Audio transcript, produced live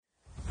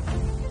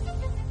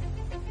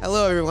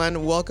Hello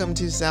everyone, welcome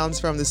to Sounds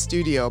from the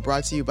Studio,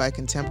 brought to you by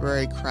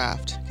Contemporary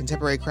Craft.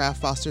 Contemporary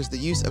Craft fosters the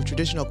use of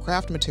traditional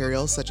craft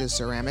materials such as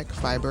ceramic,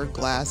 fiber,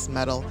 glass,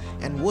 metal,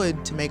 and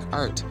wood to make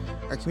art.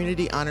 Our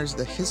community honors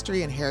the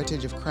history and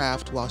heritage of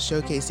craft while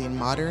showcasing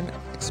modern,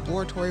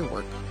 exploratory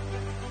work.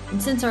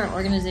 And since our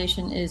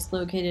organization is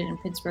located in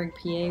Pittsburgh,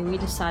 PA, we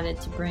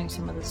decided to bring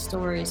some of the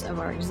stories of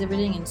our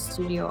exhibiting and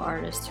studio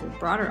artists to a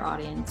broader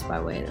audience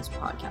by way of this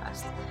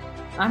podcast.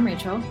 I'm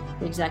Rachel,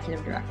 the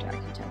Executive Director at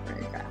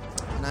Contemporary Craft.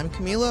 And I'm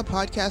Camila, a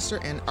podcaster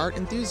and art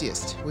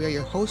enthusiast. We are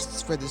your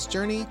hosts for this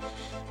journey,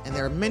 and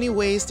there are many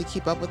ways to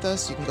keep up with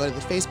us. You can go to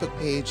the Facebook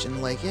page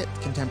and like it,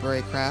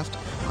 Contemporary Craft,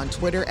 on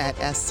Twitter at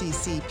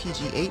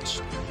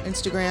SCCPGH,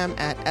 Instagram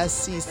at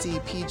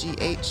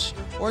SCCPGH,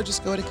 or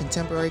just go to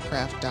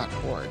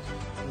contemporarycraft.org. You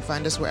can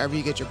find us wherever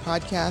you get your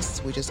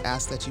podcasts. We just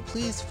ask that you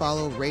please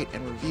follow, rate,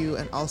 and review,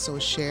 and also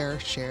share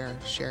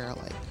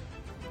alike.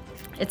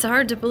 It's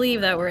hard to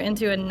believe that we're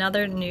into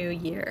another new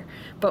year,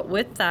 but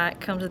with that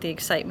comes the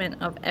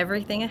excitement of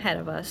everything ahead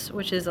of us,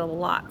 which is a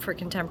lot for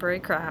Contemporary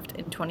Craft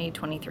in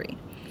 2023.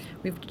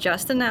 We've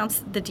just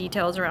announced the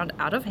details around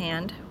Out of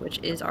Hand, which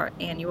is our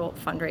annual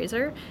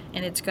fundraiser,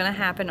 and it's going to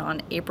happen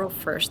on April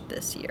 1st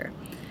this year.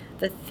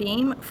 The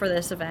theme for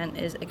this event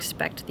is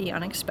Expect the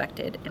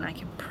Unexpected, and I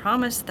can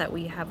promise that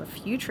we have a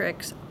few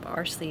tricks up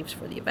our sleeves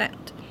for the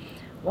event.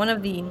 One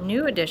of the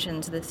new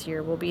additions this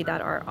year will be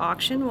that our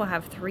auction will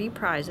have 3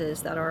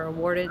 prizes that are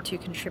awarded to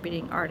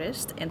contributing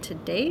artists, and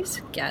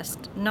today's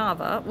guest,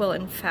 Navva, will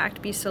in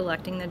fact be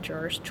selecting the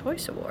Juror's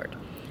Choice Award.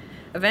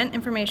 Event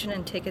information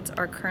and tickets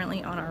are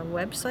currently on our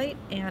website,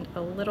 and a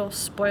little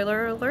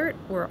spoiler alert,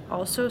 we're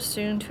also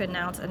soon to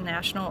announce a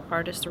National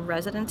Artist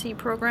Residency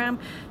program,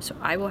 so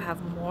I will have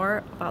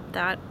more about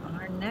that on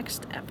our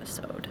next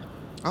episode.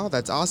 Oh,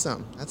 that's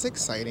awesome. That's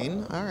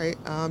exciting. All right.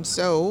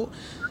 So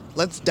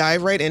let's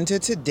dive right into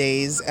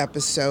today's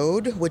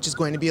episode, which is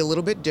going to be a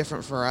little bit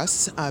different for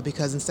us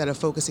because instead of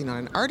focusing on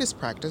an artist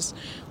practice,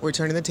 we're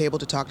turning the table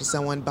to talk to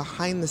someone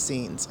behind the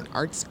scenes, an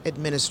arts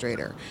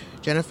administrator,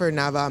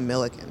 Jennifer-Navva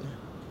Milliken.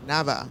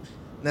 Navva.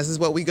 This is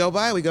what we go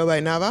by? We go by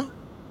Navva?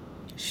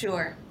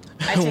 Sure.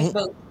 I take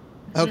both.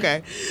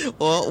 Okay.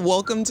 Well,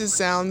 welcome to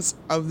Sounds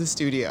of the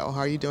Studio.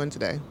 How are you doing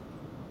today?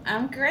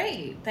 I'm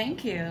great.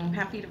 Thank you. I'm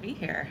happy to be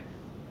here.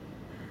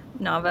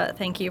 Navva,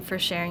 thank you for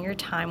sharing your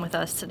time with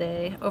us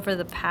today. Over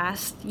the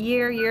past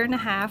year and a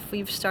half,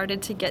 we've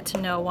started to get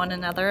to know one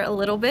another a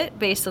little bit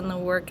based on the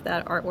work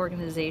that our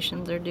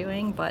organizations are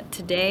doing. But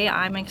today,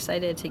 I'm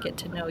excited to get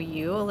to know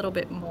you a little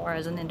bit more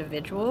as an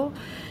individual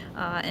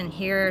and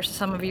hear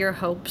some of your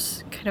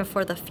hopes kind of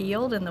for the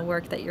field and the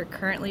work that you're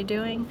currently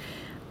doing.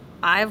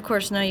 I, of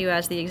course, know you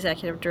as the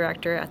Executive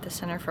Director at the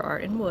Center for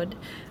Art and Wood,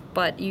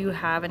 but you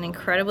have an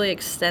incredibly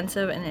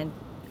extensive and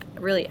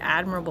really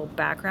admirable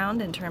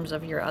background in terms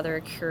of your other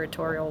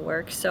curatorial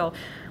work. So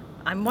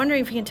I'm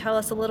wondering if you can tell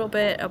us a little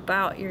bit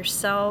about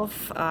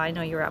yourself. I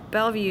know you were at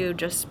Bellevue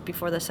just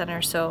before the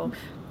center, so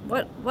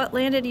what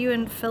landed you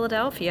in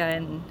Philadelphia,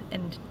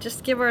 and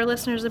just give our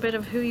listeners a bit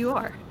of who you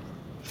are.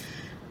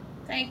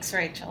 Thanks,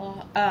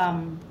 Rachel.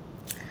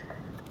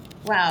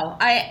 Wow,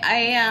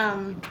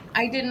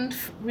 I didn't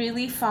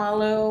really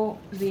follow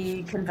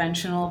the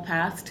conventional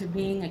path to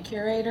being a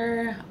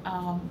curator,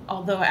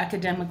 although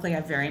academically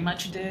I very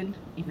much did,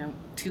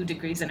 2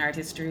 degrees in art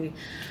history,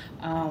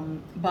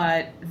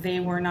 but they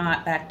were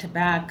not back to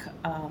back.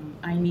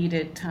 I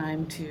needed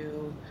time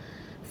to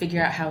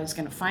figure out how I was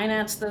going to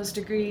finance those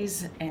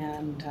degrees,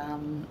 and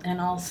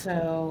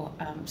also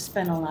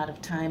spend a lot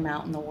of time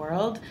out in the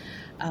world,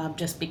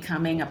 just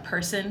becoming a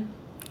person.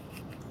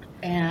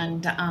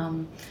 And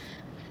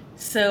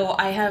so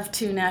I have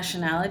 2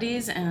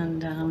 nationalities,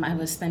 and I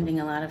was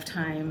spending a lot of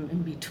time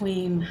in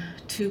between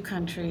 2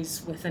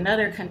 countries with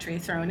another country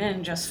thrown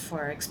in just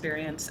for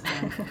experience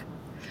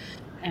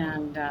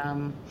and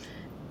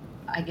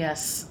I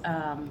guess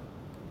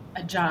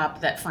a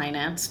job that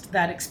financed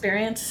that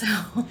experience.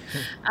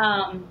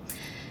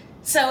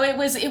 So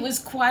it was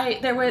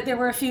quite. There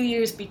were a few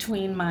years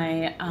between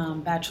my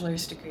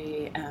bachelor's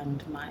degree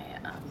and my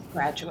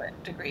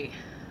graduate degree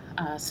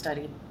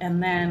study,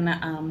 and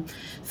then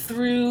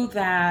through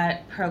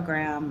that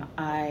program,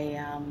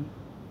 I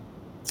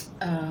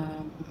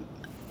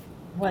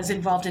was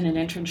involved in an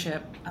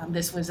internship.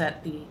 This was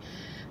at the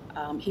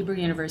Hebrew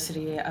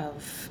University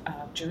of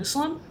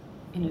Jerusalem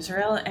in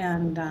Israel,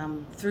 and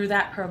through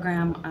that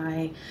program,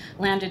 I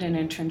landed an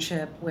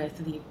internship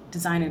with the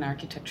Design and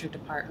Architecture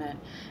Department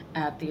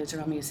at the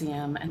Israel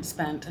Museum and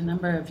spent a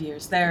number of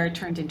years there. It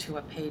turned into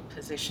a paid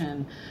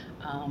position,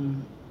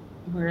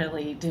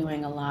 really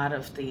doing a lot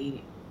of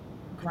the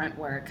grunt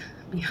work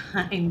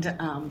behind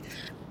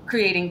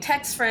creating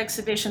text for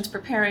exhibitions,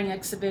 preparing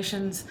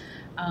exhibitions,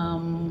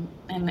 and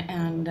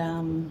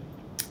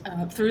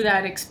through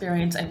that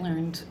experience, I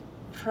learned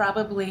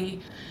probably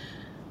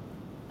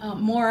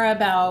more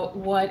about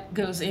what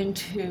goes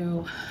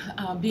into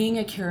being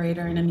a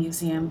curator in a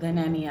museum than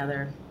any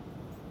other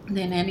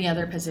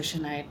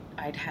position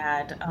I'd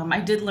had. I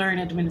did learn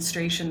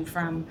administration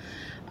from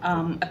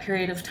a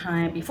period of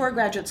time before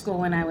graduate school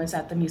when I was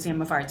at the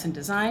Museum of Arts and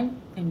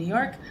Design in New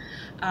York.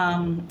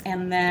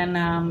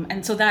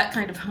 And so that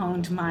kind of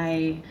honed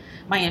my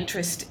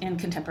interest in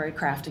contemporary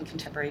craft and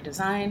contemporary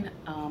design.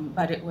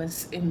 But it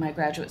was in my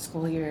graduate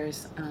school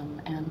years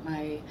and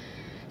my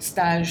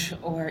stage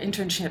or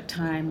internship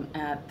time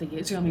at the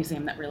Israel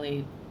Museum that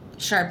really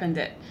sharpened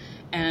it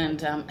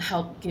and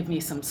helped give me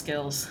some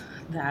skills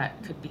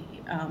that could be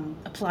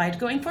applied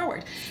going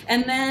forward.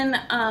 And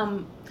then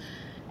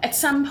at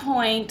some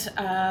point,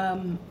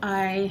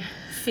 I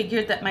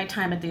figured that my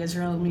time at the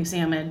Israel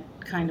Museum had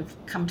kind of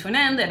come to an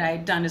end, that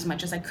I'd done as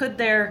much as I could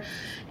there,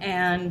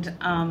 and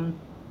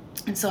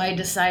so I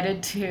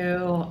decided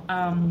to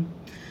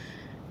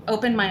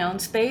open my own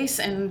space.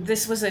 And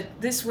this was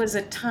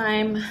a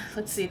time.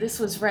 Let's see, this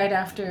was right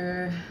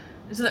after.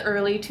 This was the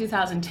early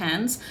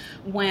 2010s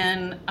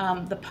when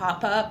the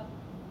pop-up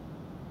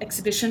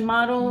exhibition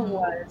model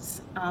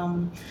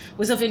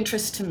was of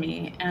interest to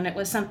me, and it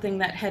was something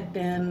that had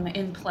been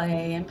in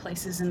play in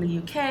places in the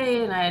UK,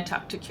 and I had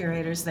talked to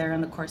curators there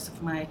in the course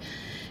of my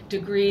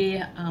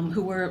degree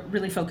who were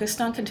really focused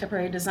on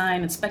contemporary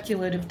design and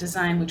speculative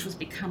design, which was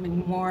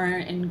becoming more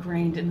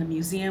ingrained in the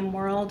museum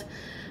world.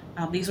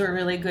 These were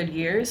really good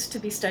years to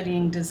be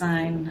studying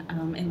design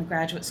in the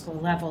graduate school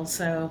level,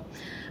 so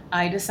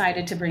I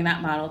decided to bring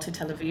that model to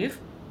Tel Aviv,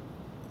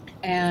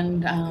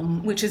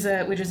 and which is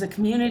a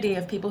community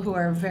of people who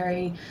are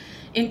very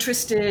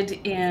interested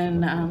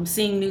in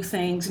seeing new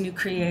things, new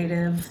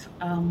creative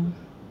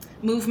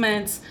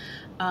movements,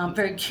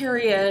 very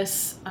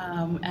curious,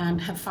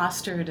 and have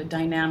fostered a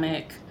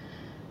dynamic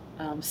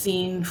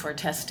scene for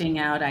testing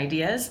out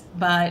ideas.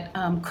 But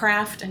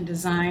craft and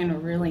design are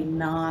really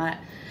not.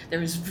 There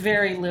was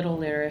very little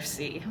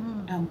literacy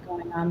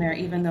going on there,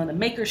 even though the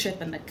makership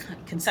and the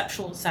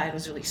conceptual side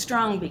was really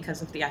strong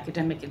because of the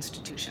academic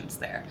institutions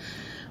there.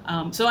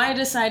 So I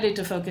decided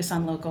to focus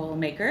on local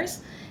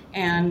makers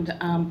and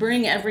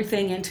bring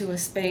everything into a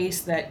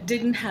space that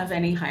didn't have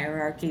any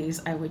hierarchies.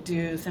 I would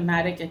do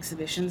thematic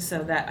exhibitions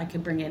so that I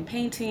could bring in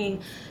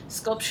painting,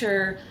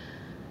 sculpture,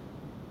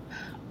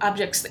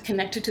 objects that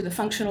connected to the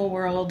functional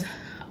world,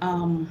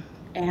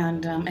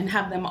 and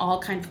have them all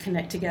kind of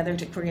connect together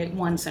to create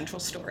one central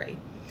story.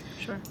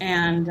 Sure.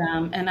 And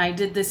I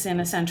did this in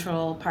a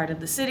central part of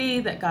the city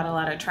that got a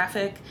lot of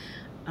traffic,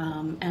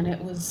 and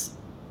it was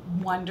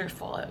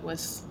wonderful. It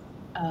was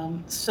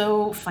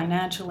so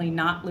financially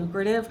not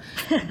lucrative,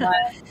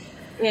 but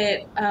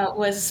it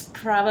was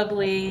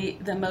probably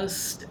the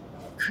most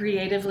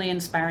creatively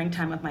inspiring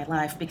time of my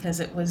life, because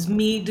it was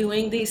me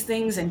doing these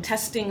things and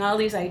testing all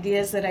these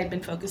ideas that I'd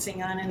been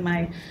focusing on in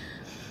my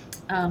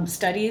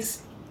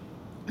studies,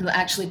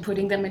 actually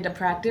putting them into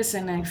practice.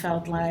 And I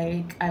felt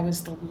like I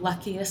was the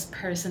luckiest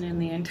person in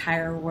the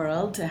entire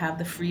world to have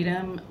the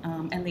freedom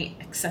and the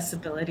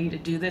accessibility to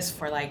do this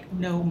for like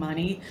no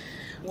money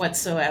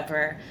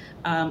whatsoever.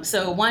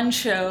 So one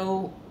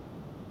show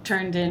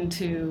turned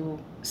into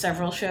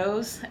several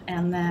shows,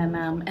 and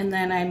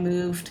then I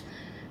moved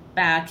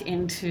back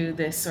into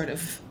this sort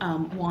of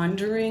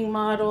wandering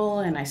model,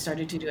 and I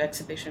started to do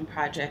exhibition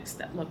projects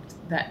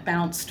that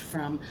bounced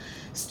from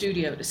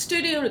studio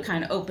to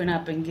kind of open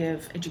up and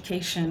give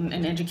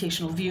an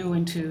educational view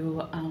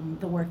into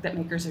the work that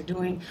makers are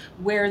doing,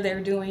 where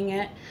they're doing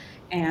it,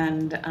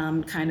 and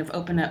kind of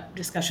open up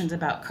discussions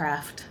about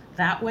craft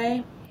that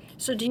way.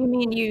 So do you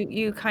mean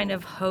you kind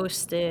of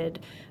hosted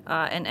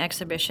an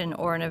exhibition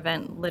or an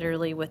event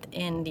literally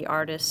within the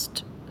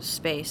artist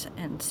space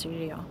and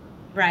studio?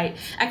 Right.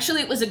 Actually,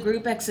 it was a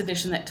group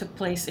exhibition that took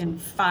place in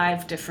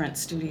 5 different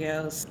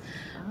studios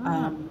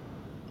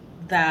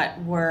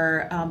that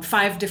were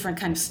 5 different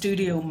kind of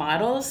studio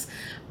models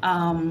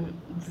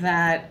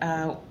that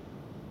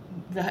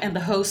the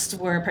hosts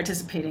were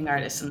participating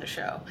artists in the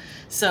show.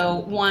 So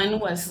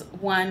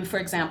one, for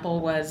example,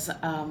 was,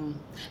 and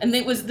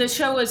the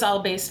show was all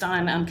based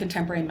on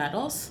contemporary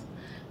metals.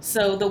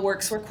 So the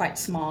works were quite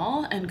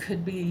small and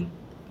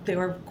they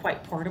were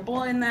quite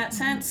portable in that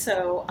sense.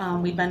 So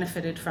we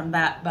benefited from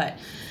that. But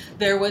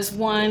there was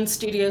one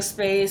studio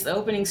space. The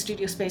opening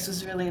studio space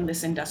was really in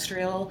this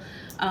industrial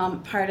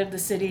part of the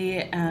city,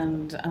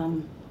 and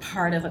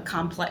part of a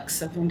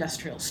complex of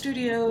industrial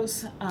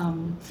studios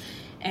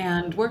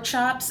and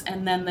workshops.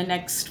 And then the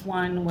next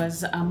one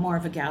was more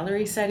of a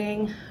gallery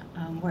setting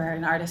where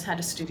an artist had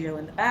a studio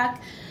in the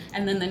back.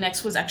 And then the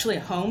next was actually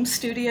a home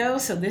studio.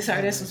 So this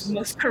artist was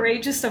most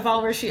courageous of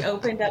all, where she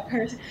opened up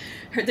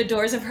the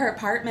doors of her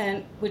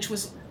apartment, which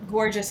was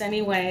gorgeous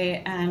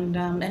anyway, and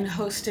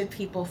hosted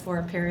people for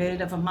a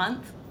period of a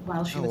month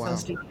while she was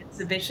hosting the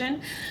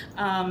exhibition.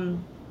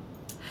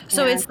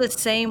 So it's the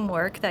same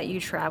work that you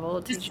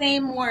traveled to? The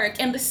same work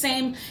and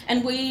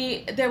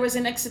there was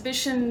an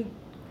exhibition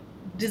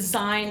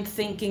design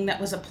thinking that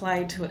was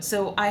applied to it.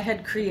 So I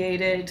had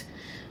created,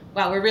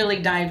 well, we're really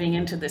diving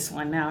into this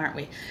one now, aren't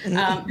we?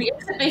 The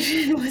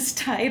exhibition was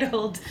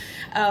titled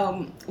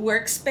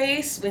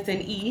Workspace with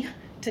an E,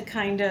 to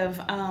kind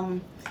of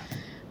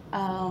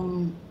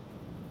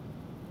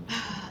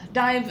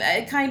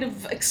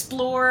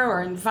explore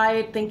or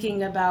invite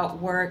thinking about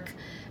work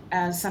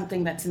as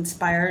something that's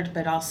inspired,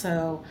 but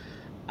also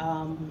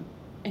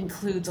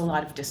includes a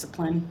lot of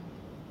discipline.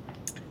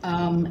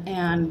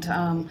 And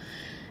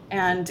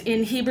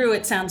in Hebrew,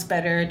 it sounds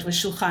better. It was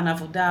Shulchan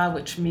Avodah,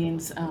 which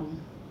means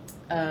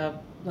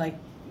like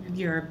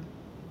your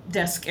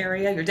desk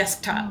area, your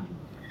desktop.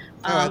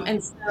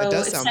 And so that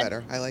does sound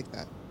better. I like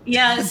that.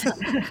 Yeah.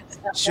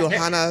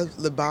 Shulchana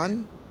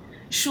Liban?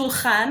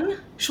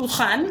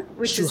 Shulchan,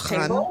 which is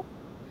table.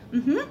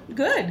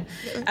 Good.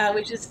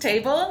 Which is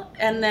table,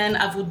 and then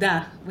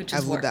Avodah, which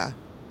is work.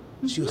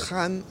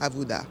 Shulchan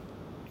Avodah.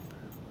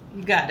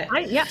 You got it.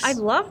 I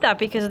love that,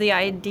 because the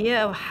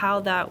idea of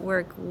how that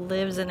work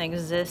lives and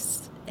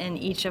exists in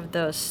each of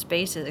those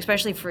spaces,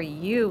 especially for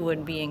you,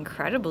 would be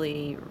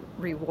incredibly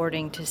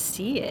rewarding to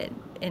see it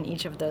in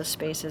each of those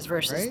spaces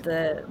versus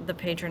the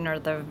patron or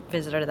the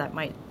visitor that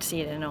might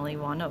see it in only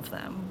one of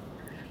them.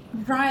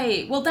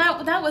 Right. Well,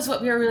 that was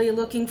what we were really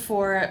looking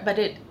for, but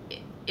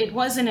it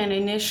wasn't an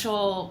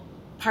initial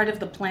part of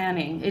the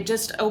planning. It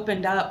just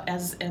opened up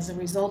as a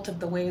result of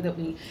the way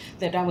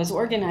that I was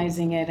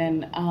organizing it,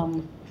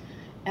 and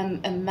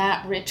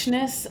that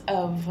richness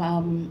of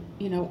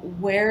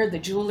where the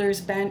jeweler's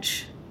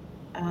bench,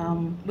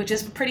 which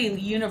is a pretty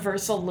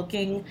universal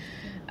looking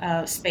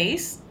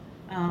space.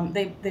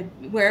 They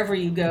wherever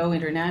you go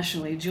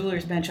internationally,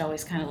 jeweler's bench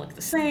always kind of look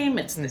the same.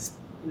 It's this,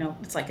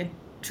 it's like a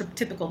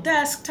typical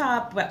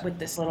desktop, but with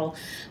this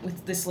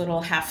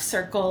little half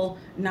circle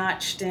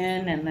notched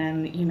in, and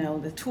then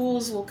the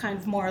tools will kind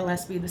of more or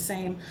less be the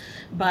same.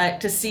 But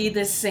to see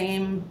this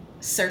same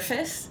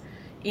surface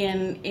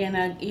in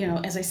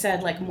a as I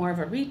said, like more of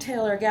a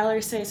retail or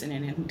gallery space, in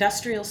an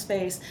industrial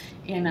space,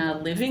 in a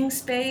living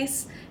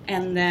space,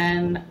 and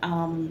then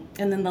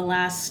the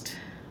last,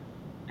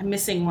 I'm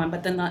missing one,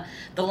 but then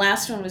the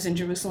last one was in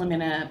Jerusalem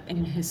in a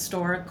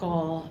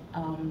historical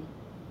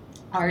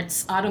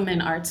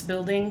Ottoman arts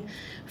building,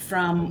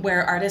 from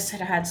where artists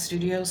had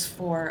studios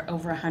for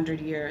over 100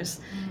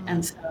 years.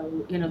 And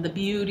so the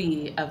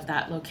beauty of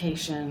that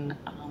location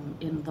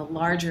in the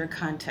larger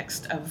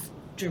context of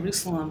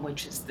Jerusalem,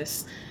 which is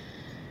this,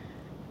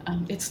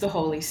 it's the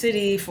holy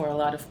city for a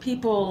lot of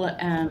people,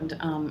 and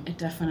it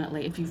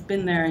definitely, if you've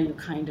been there, you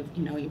kind of,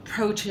 you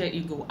approach it,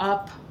 you go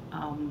up.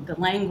 The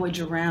language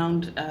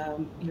around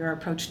your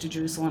approach to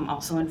Jerusalem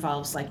also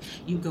involves, like,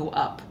 you go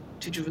up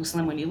to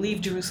Jerusalem. When you leave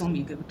Jerusalem,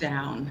 you go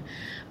down.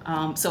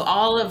 So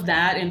all of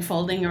that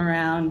unfolding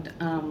around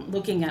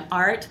looking at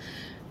art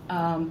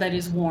that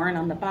is worn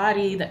on the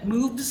body, that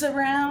moves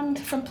around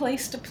from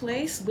place to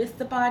place with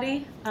the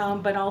body,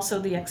 but also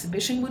the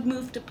exhibition would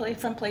move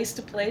from place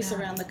to place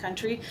around the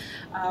country.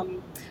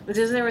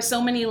 Because there were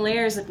so many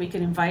layers that we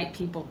could invite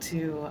people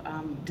to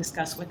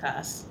discuss with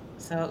us.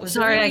 So it was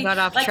Sorry, really, I got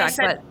off like track,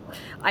 said,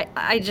 but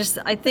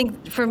I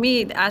think for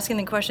me, asking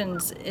the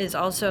questions is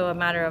also a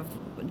matter of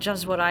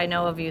just what I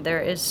know of you.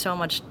 There is so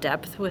much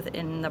depth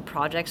within the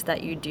projects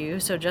that you do.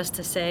 So just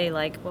to say,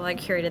 like, well, I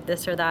curated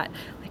this or that,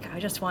 like, I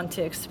just want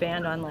to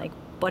expand on, like,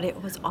 but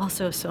it was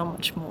also so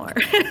much more.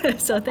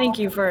 So thank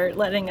you for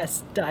letting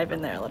us dive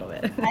in there a little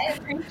bit. I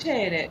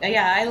appreciate it.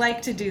 Yeah, I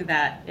like to do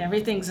that.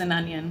 Everything's an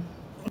onion.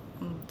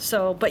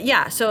 So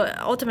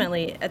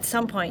ultimately, at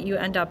some point, you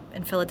end up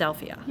in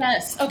Philadelphia.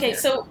 Yes. Okay.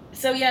 So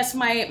yes,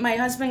 my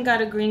husband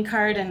got a green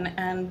card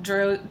and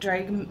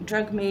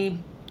drug me.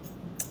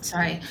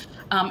 Sorry,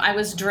 I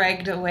was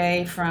dragged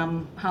away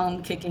from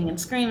home, kicking and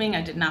screaming.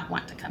 I did not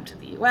want to come to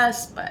the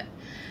U.S., but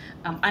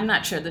I'm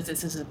not sure that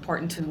this is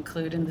important to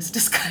include in this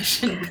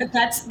discussion. But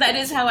that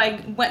is how I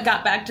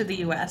got back to the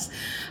U.S.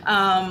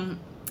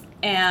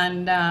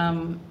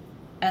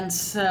 And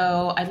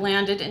so I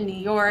landed in New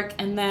York,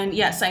 and then,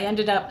 yes,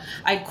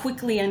 I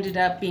quickly ended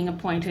up being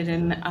appointed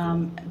in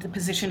the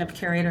position of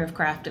curator of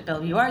craft at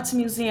Bellevue Arts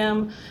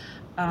Museum,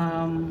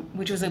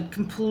 which was a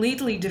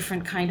completely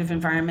different kind of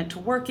environment to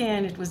work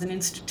in. It was an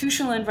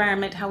institutional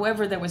environment.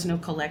 However, there was no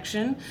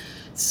collection.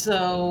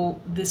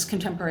 So this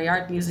contemporary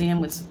art museum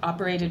was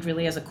operated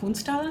really as a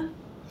Kunsthalle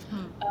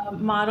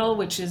model,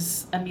 which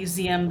is a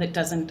museum that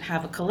doesn't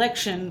have a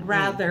collection.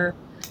 Rather,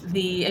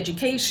 the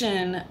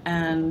education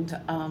and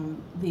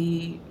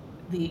the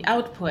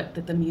output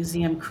that the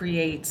museum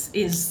creates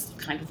is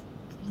kind of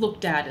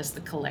looked at as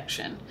the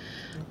collection,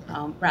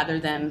 rather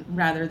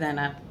than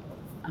a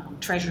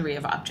treasury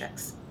of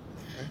objects.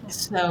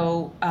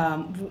 So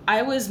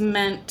I was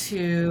meant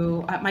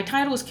to, my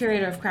title was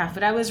curator of craft,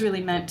 but I was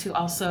really meant to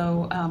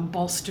also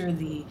bolster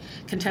the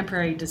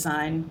contemporary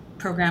design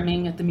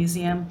programming at the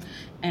museum.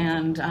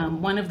 And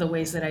one of the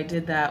ways that I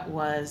did that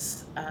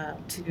was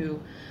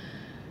to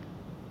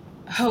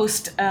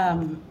host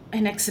an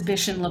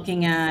exhibition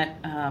looking at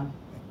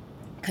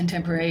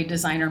contemporary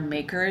designer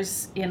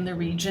makers in the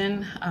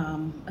region,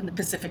 in the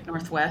Pacific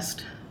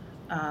Northwest,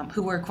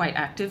 who were quite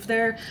active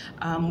there.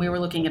 We were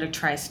looking at a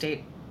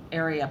tri-state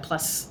area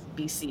plus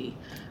BC.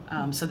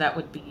 So that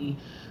would be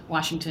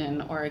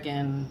Washington,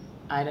 Oregon,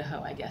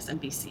 Idaho, I guess,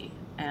 and BC.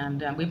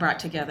 And we brought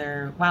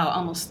together,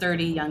 almost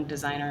 30 young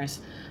designers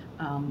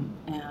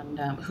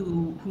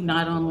who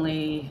not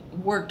only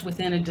worked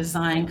within a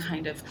design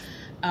kind of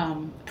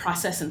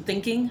process and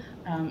thinking,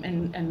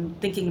 and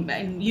thinking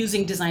and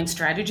using design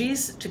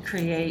strategies to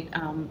create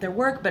their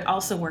work, but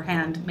also were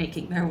hand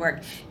making their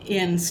work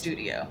in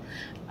studio,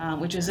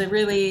 which is a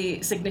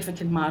really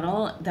significant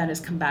model that has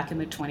come back in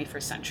the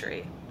 21st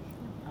century.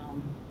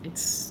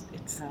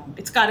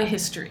 It's got a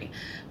history,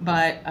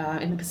 but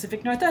in the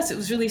Pacific Northwest, it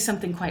was really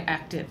something quite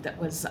active that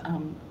was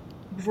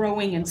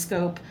growing in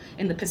scope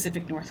in the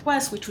Pacific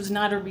Northwest, which was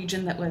not a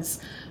region that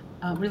was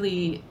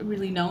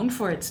really known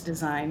for its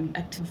design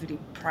activity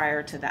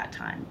prior to that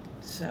time.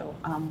 So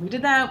we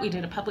did that. We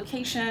did a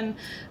publication.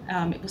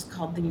 It was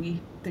called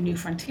the New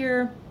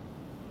Frontier,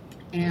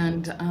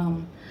 and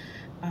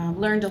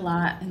learned a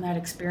lot in that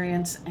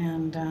experience,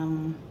 and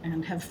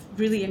have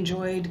really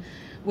enjoyed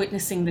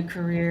witnessing the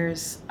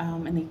careers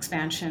and the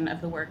expansion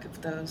of the work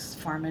of those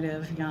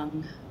formative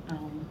young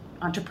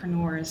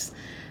entrepreneurs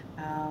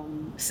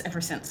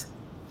ever since.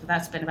 So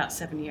that's been about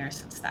 7 years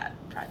since that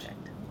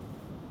project.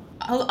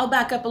 I'll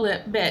back up a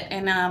little bit,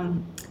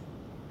 and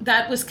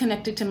that was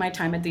connected to my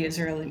time at the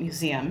Israeli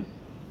Museum.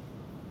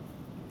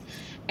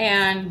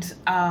 And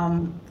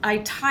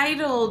I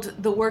titled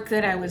the work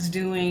that I was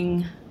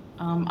doing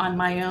on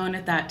my own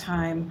at that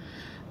time,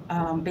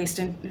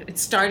 it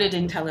started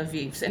in Tel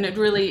Aviv, and it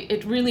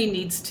really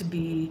needs to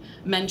be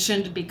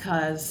mentioned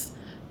because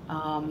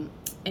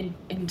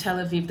in Tel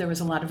Aviv there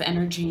was a lot of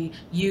energy,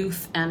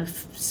 youth, and a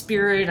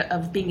spirit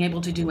of being able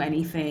to do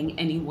anything,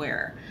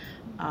 anywhere.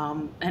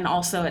 And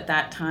also at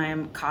that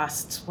time,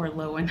 costs were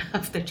low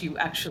enough that you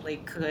actually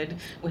could,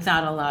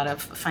 without a lot of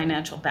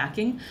financial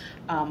backing,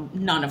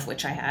 none of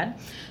which I had.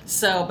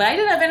 But I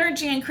did have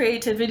energy and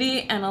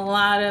creativity and a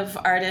lot of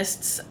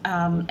artists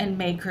and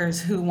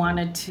makers who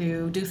wanted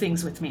to do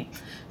things with me.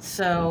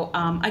 So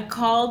I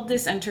called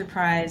this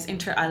enterprise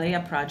Inter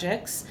Alia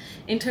Projects.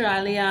 Inter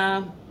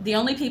Alia, the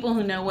only people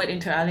who know what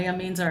Inter Alia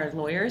means are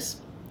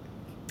lawyers.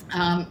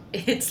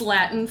 It's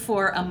Latin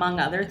for among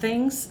other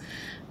things.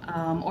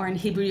 Or in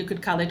Hebrew you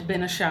could call it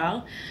ben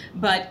ashar,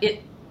 but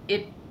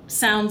it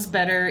sounds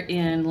better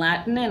in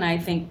Latin, and I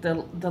think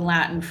the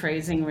Latin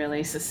phrasing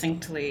really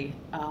succinctly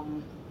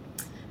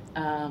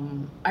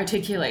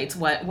articulates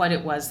what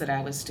it was that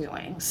I was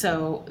doing.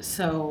 So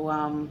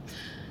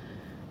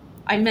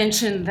I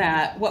mentioned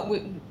that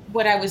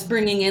what I was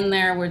bringing in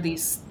there were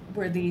these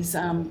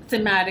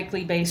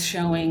thematically based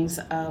showings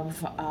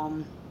of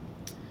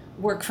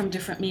work from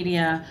different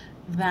media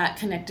that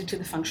connected to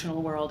the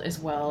functional world as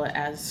well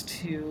as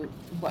to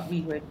what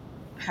we would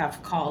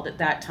have called at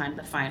that time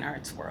the fine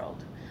arts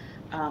world.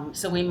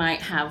 So we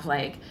might have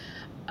like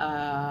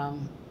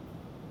an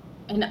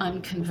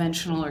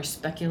unconventional or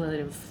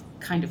speculative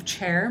kind of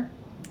chair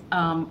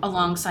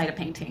alongside a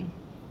painting,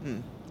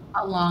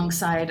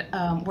 alongside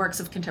works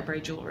of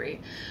contemporary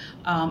jewelry,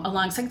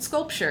 alongside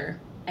sculpture,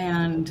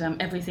 and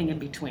everything in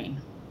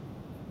between,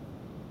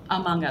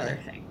 among other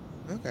things.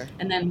 Okay.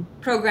 And then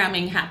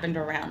programming happened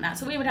around that.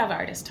 So we would have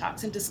artist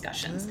talks and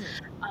discussions.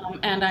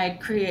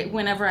 And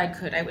whenever I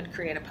could, I would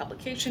create a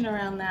publication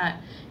around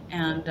that.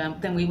 And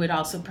then we would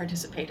also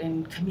participate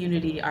in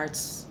community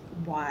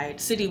arts-wide,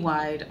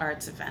 citywide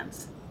arts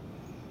events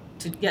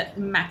to get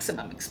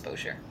maximum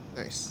exposure.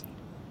 Nice.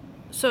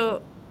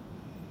 So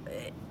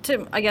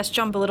to, I guess,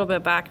 jump a little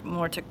bit back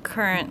more to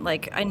current,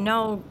 like I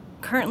know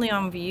currently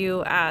on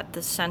view at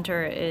the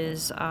center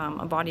is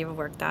a body of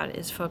work that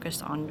is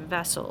focused on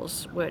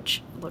vessels,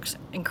 which looks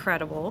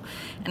incredible.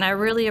 And I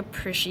really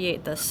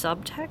appreciate the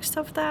subtext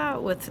of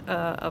that with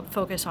a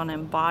focus on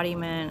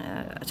embodiment,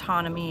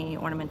 autonomy,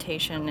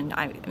 ornamentation.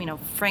 And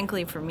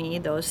frankly, for me,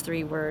 those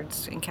three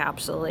words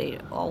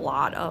encapsulate a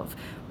lot of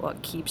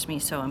what keeps me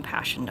so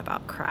impassioned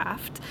about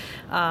craft.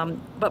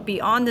 But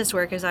beyond this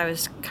work, as I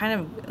was kind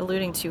of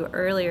alluding to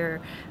earlier,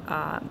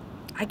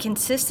 I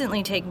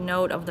consistently take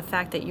note of the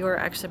fact that your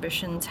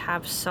exhibitions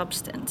have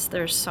substance.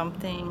 There's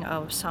something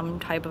of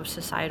some type of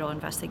societal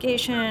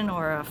investigation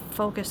or a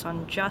focus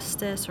on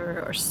justice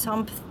or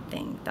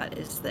something that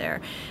is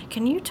there.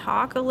 Can you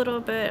talk a little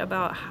bit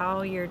about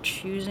how you're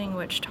choosing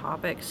which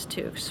topics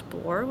to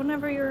explore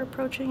whenever you're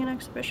approaching an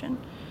exhibition?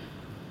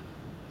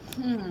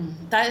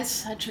 That is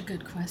such a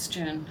good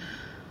question.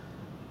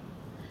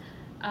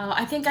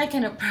 I think I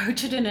can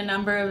approach it in a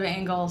number of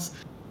angles.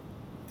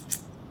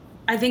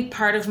 I think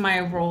part of my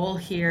role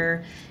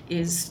here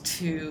is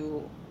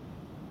to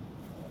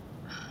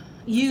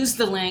use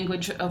the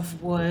language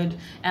of wood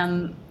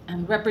and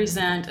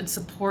represent and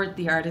support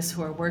the artists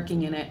who are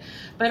working in it,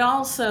 but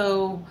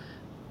also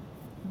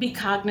be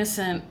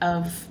cognizant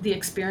of the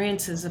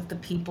experiences of the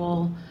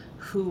people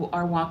who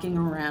are walking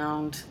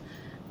around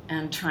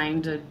and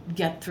trying to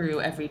get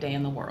through every day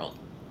in the world.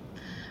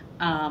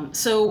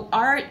 So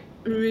art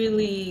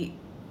really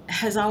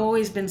has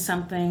always been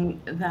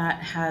something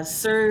that has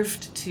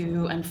served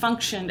to and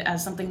functioned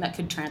as something that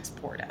could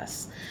transport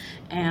us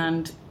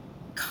and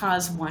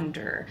cause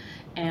wonder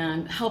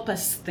and help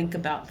us think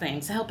about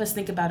things, help us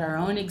think about our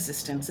own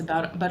existence,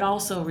 but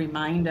also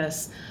remind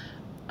us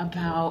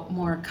about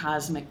more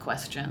cosmic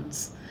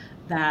questions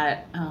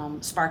that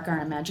spark our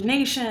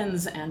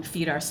imaginations and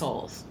feed our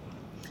souls.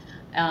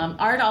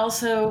 Art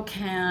also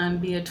can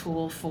be a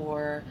tool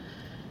for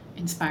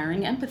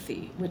inspiring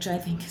empathy, which I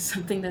think is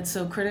something that's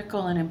so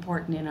critical and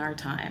important in our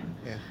time.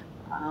 Yeah.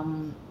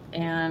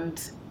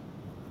 And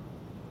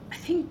I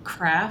think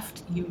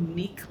craft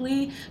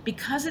uniquely,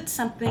 because it's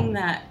something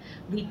that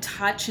we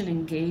touch and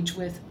engage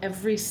with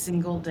every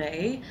single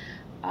day,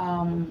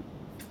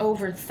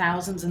 over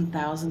thousands and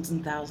thousands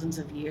and thousands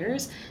of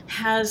years,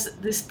 has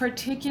this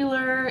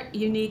particular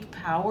unique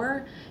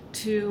power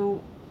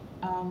to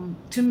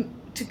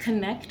to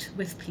connect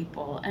with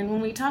people. And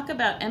when we talk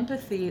about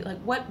empathy, like,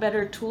 what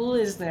better tool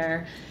is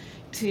there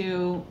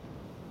to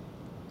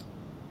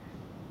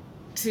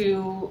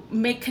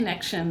make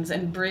connections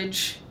and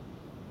bridge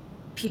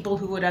people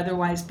who would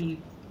otherwise be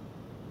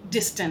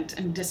distant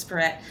and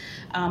disparate,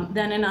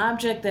 than an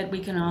object that we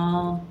can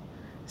all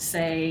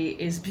say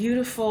is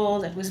beautiful,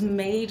 that was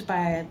made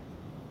by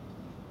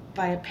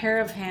a pair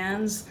of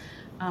hands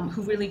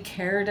who really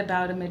cared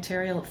about a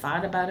material,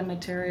 thought about a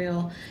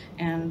material,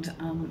 and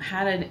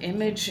had an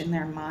image in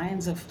their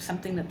minds of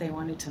something that they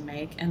wanted to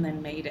make, and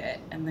then made it.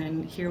 And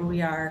then here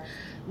we are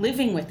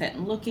living with it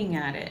and looking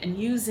at it and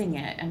using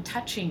it and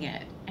touching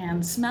it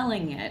and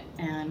smelling it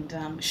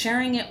and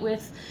sharing it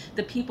with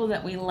the people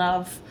that we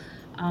love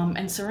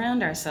and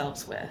surround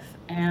ourselves with.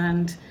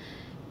 And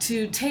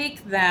to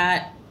take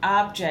that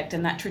object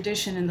and that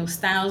tradition and those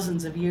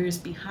thousands of years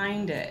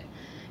behind it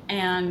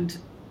and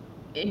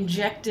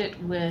inject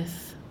it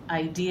with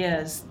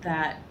ideas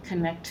that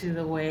connect to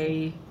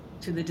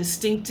the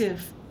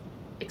distinctive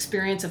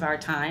experience of our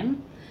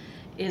time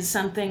is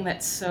something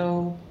that's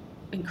so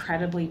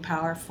incredibly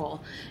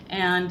powerful.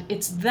 And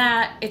it's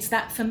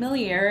that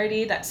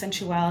familiarity, that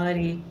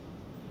sensuality,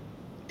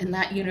 and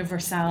that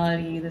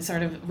universality, the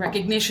sort of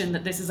recognition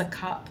that this is a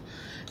cup,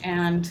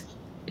 and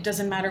it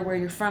doesn't matter where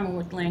you're from or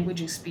what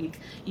language you speak,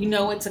 you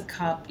know it's a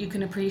cup. You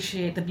can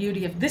appreciate the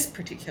beauty of this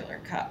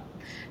particular cup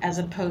as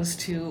opposed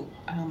to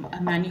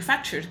a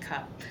manufactured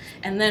cup.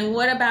 And then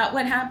what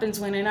happens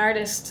when an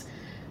artist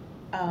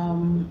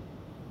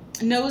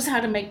knows how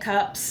to make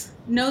cups,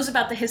 knows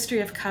about the history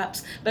of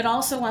cups, but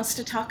also wants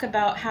to talk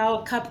about how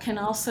a cup can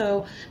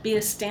also be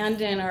a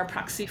stand-in or a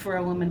proxy for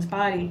a woman's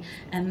body,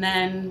 and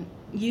then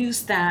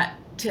use that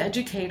to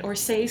educate or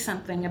say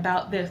something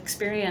about the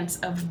experience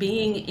of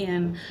being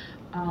in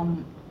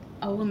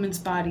a woman's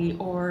body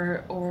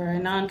or a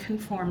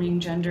non-conforming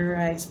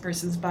genderized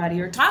person's body,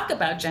 or talk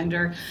about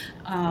gender,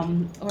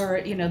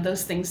 or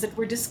those things that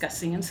we're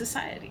discussing in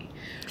society.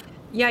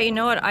 Yeah, you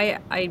know what?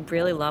 I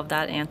really love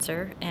that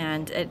answer,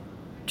 and it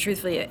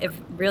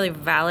really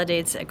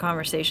validates a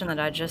conversation that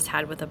I just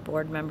had with a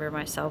board member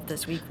myself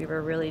this week. We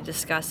were really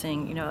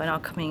discussing, an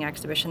upcoming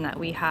exhibition that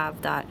we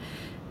have that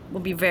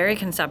will be very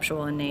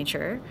conceptual in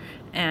nature,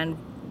 and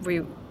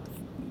we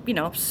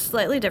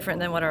slightly different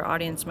than what our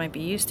audience might be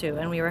used to.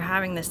 And we were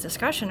having this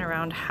discussion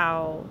around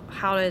how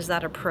is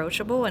that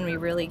approachable, and we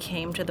really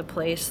came to the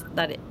place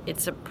that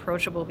it's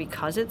approachable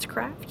because it's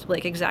craft,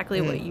 like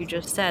exactly what you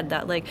just said,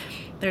 that like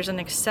there's an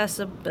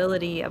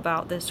accessibility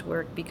about this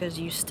work because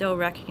you still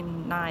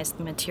recognize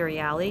the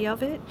materiality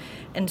of it,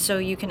 and so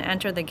you can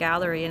enter the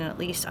gallery and at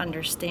least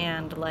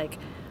understand like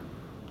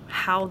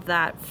how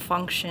that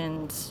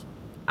functions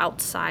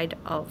outside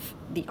of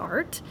the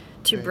art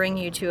to bring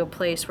you to a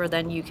place where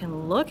then you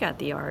can look at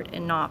the art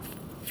and not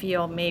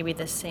feel maybe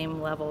the same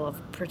level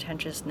of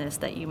pretentiousness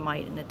that you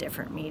might in a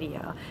different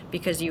media,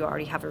 because you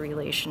already have a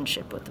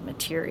relationship with the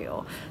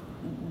material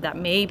that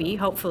maybe,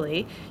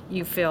 hopefully,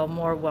 you feel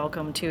more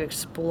welcome to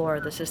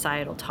explore the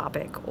societal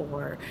topic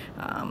or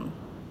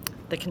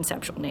the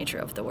conceptual nature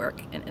of the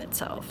work in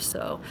itself.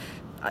 So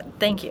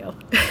thank you.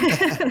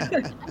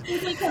 I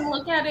think we can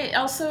look at it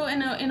also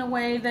in a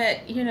way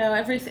that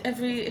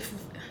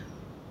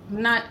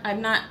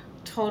I'm not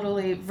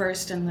totally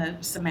versed in the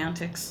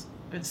semantics,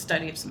 the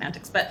study of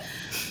semantics,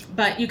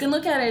 but you can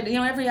look at it.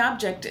 Every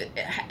object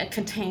it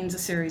contains a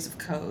series of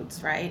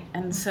codes, right?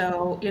 And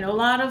so a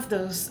lot of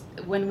those,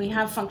 when we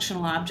have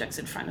functional objects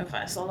in front of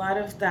us, a lot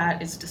of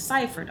that is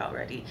deciphered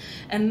already.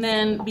 And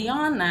then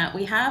beyond that,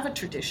 we have a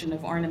tradition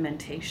of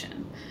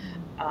ornamentation.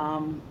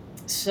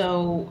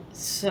 So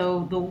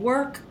the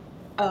work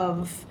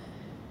of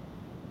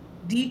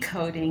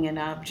decoding an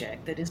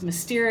object that is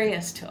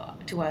mysterious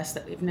to us,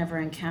 that we've never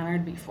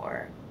encountered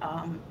before,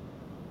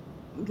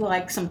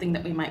 like something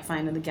that we might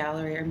find in the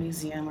gallery or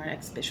museum or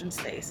exhibition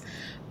space,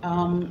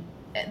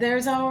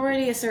 there's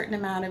already a certain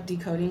amount of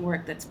decoding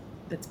work that's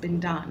been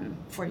done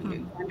for you.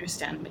 You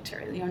understand the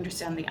material, you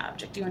understand the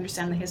object, you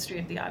understand the history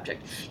of the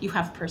object, you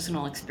have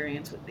personal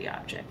experience with the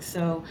object.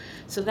 So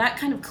that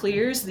kind of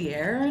clears the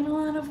air in a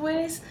lot of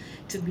ways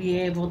to be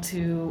able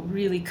to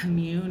really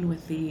commune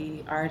with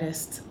the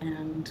artist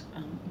and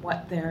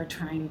what they're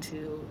trying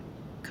to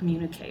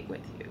communicate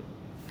with you.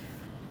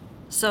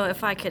 So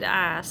if I could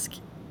ask,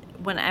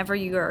 whenever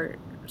you are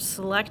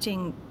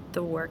selecting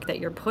the work that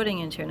you're putting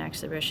into an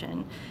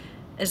exhibition,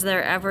 is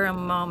there ever a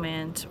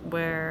moment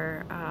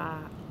where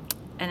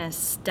an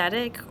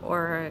aesthetic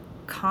or a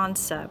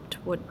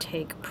concept would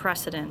take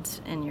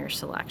precedence in your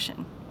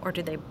selection, or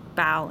do they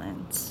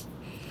balance?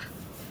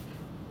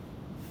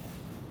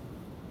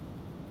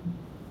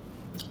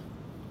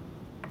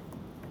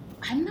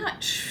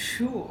 not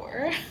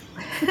sure.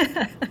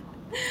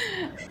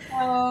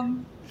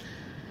 um,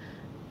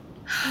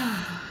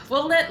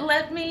 well,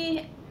 let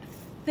me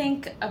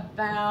think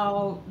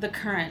about the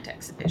current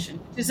exhibition,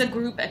 which is a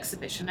group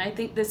exhibition. I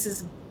think this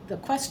is the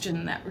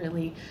question that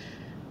really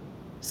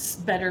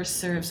better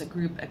serves a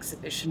group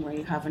exhibition where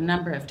you have a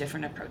number of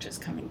different approaches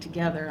coming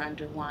together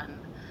under one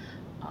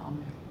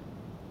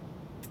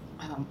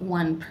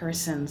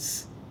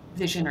person's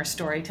vision or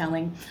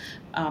storytelling.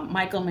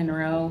 Michael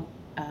Monroe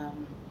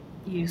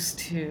used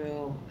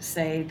to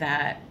say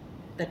that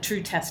the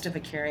true test of a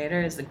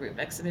curator is the group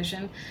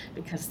exhibition,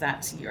 because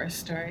that's your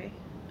story,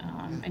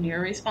 and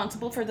you're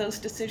responsible for those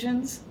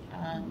decisions.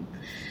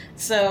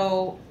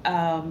 So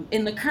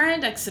in the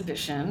current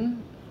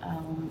exhibition,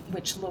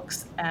 which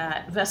looks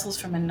at vessels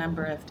from a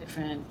number of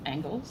different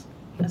angles,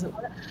 as it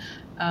were,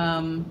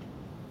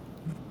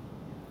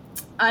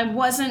 I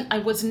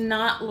was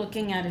not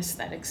looking at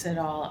aesthetics at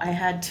all. I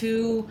had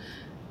two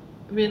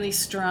really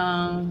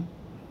strong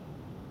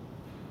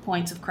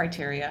points of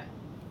criteria: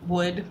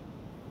 wood,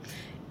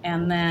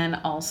 and then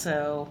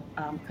also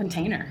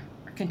container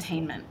or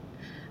containment.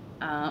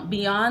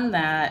 Beyond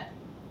that,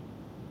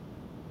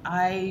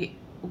 I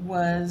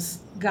was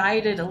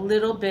guided a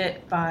little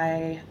bit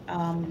by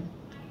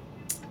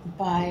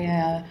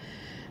a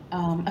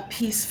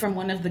piece from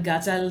one of the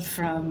ghazal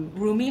from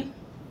Rumi,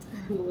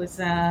 who was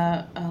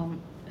a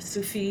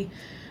Sufi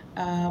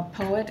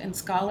poet and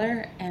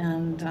scholar,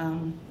 and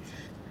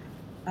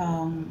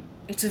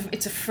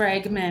it's a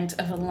fragment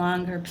of a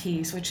longer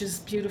piece, which is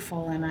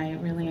beautiful, and I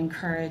really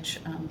encourage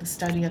the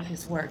study of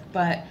his work.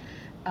 But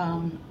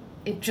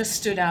it just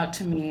stood out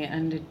to me,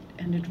 and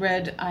it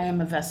read, "I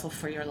am a vessel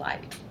for your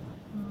light,"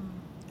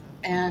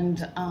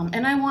 and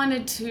I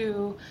wanted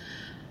to,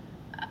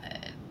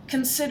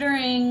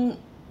 considering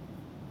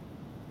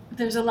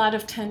there's a lot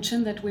of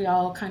tension that we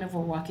all kind of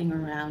were walking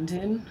around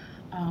in,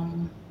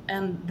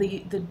 and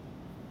the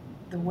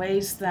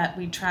ways that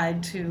we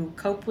tried to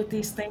cope with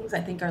these things,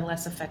 I think, are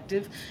less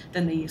effective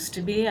than they used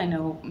to be. I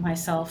know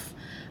myself,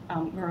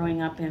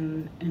 growing up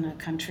in a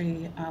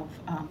country of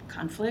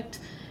conflict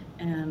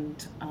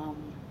and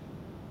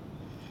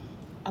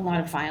a lot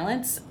of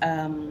violence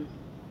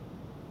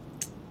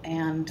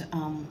and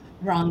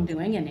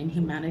wrongdoing and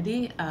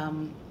inhumanity.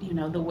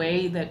 The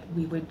way that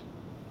we would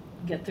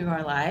get through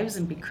our lives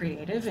and be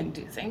creative and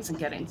do things and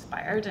get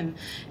inspired and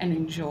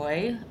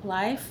enjoy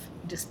life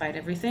despite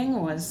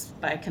everything was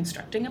by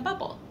constructing a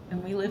bubble,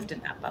 and we lived in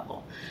that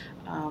bubble,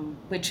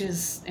 which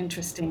is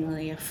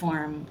interestingly a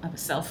form of a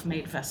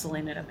self-made vessel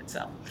in and of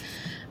itself.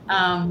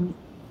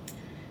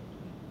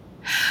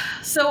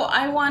 So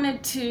I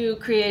wanted to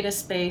create a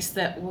space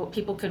that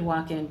people could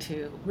walk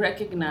into,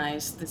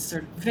 recognize this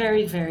sort of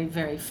very, very,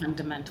 very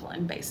fundamental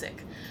and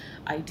basic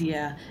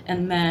idea,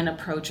 and then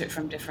approach it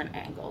from different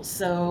angles.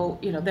 So,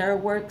 there are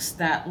works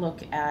that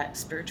look at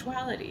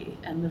spirituality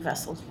and the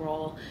vessel's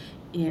role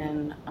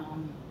in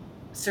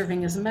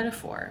serving as a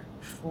metaphor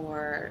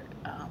for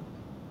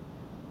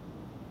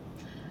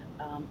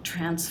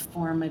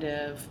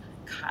transformative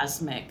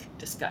cosmic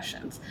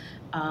discussions.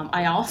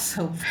 I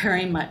also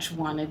very much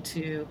wanted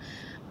to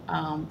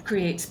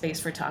create space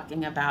for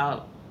talking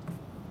about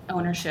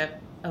ownership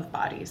of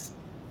bodies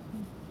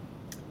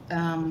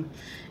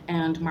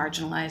and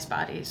marginalized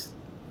bodies,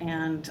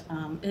 and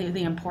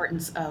the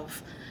importance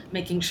of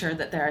making sure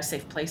that there are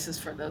safe places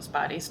for those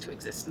bodies to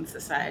exist in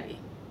society.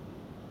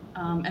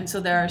 And so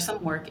there are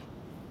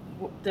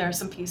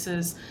some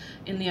pieces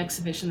in the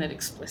exhibition that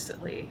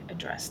explicitly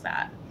address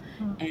that.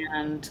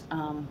 And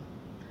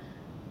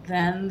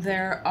then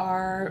there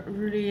are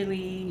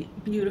really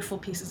beautiful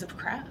pieces of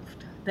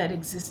craft that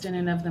exist in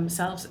and of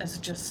themselves as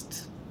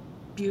just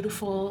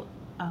beautiful,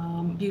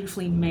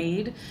 beautifully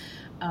made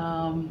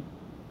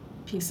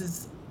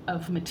pieces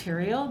of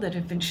material that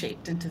have been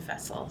shaped into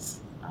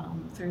vessels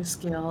through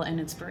skill and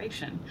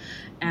inspiration,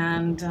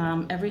 and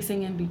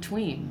everything in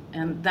between.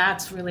 And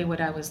that's really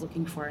what I was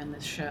looking for in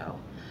this show.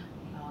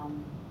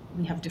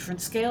 We have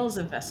different scales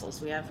of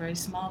vessels. We have very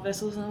small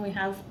vessels, and we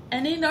have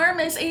an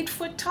enormous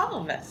 8-foot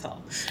tall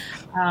vessel,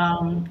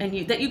 and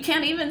that you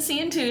can't even see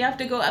into. You have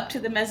to go up to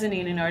the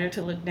mezzanine in order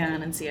to look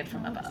down and see it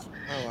from above.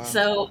 Oh, wow.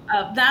 So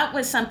that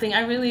was something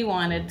I really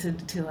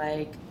wanted to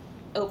like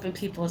open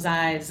people's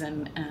eyes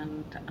and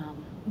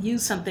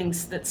use something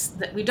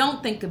that we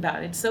don't think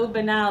about. It's so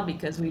banal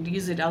because we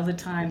use it all the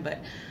time, but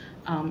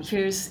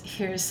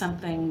here's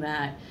something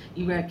that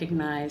you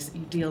recognize,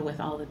 you deal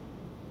with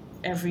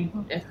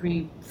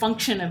every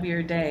function of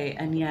your day,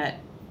 and yet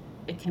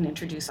it can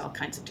introduce all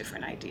kinds of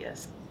different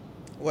ideas.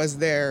 Was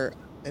there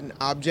an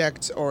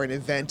object or an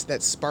event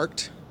that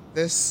sparked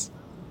this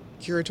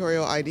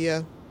curatorial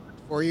idea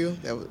for you?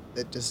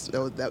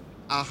 That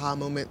aha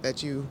moment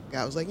that you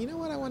got was like, you know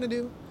what I want to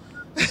do?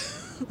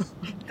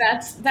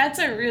 That's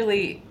a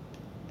really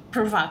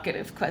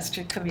provocative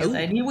question,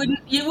 Camila. And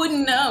you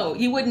wouldn't know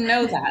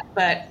that,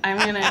 but I'm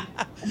gonna.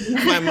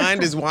 My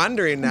mind is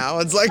wandering now.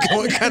 It's like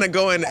kind of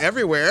going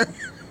everywhere.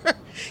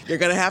 You're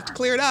going to have to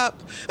clear it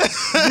up.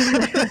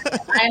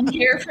 I'm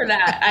here for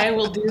that. I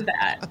will do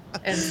that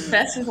as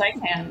best as I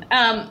can.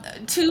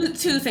 Two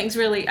things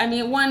really. I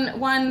mean,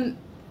 one,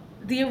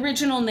 the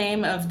original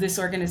name of this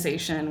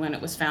organization when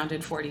it was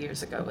founded 40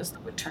 years ago was the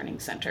Wood Turning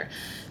Center.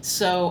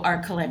 So our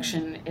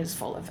collection is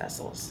full of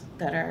vessels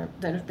that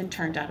have been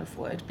turned out of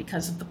wood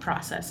because of the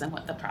process and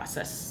what the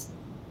process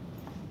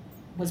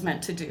was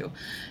meant to do.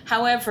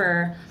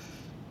 However,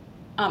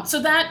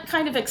 so that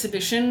kind of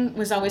exhibition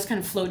was always kind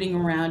of floating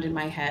around in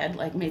my head,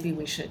 like maybe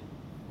we should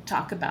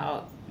talk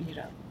about,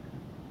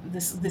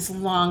 this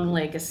long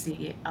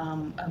legacy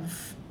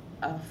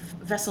of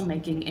vessel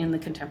making in the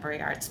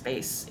contemporary art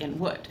space in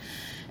wood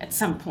at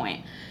some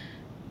point.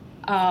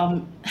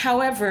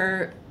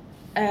 However,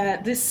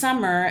 this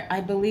summer, I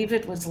believe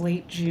it was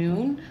late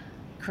June,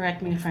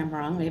 correct me if I'm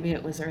wrong, maybe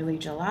it was early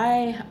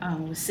July, I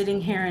was sitting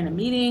here in a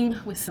meeting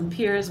with some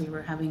peers. We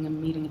were having a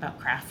meeting about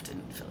craft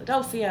in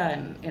Philadelphia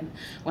and in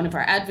one of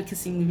our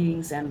advocacy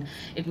meetings, and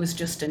it was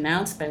just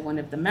announced by one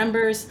of the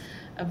members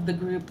of the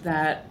group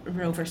that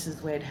Roe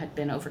versus Wade had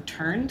been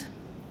overturned.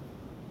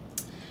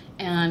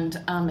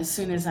 And as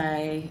soon as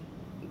I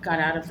got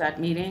out of that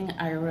meeting,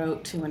 I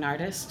wrote to an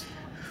artist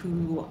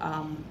who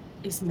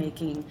is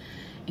making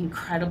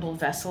incredible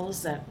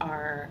vessels that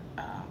are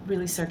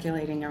really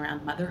circulating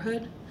around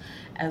motherhood,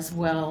 as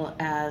well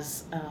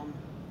as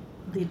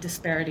the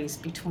disparities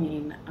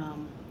between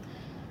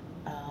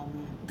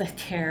the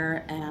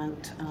care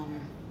and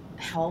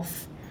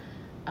health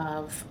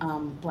of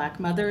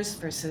Black mothers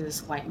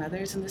versus white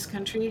mothers in this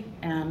country.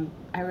 And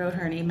I wrote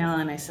her an email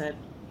and I said,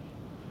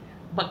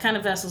 what kind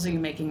of vessels are you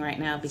making right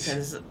now?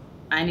 Because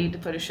I need to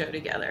put a show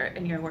together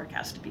and your work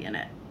has to be in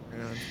it.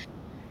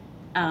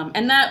 Yeah.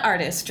 And that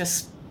artist,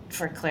 just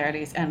for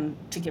clarity and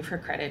to give her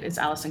credit, is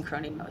Allison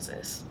Crony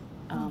Moses.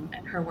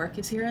 And her work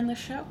is here in the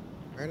show.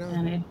 Right on.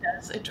 And it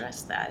does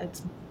address that.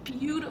 It's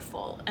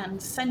beautiful and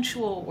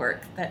sensual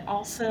work that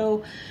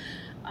also,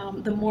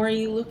 the more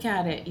you look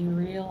at it, you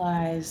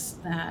realize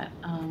that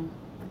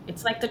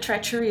it's like the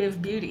treachery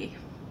of beauty.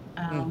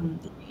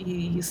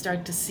 You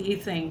start to see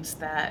things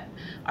that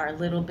are a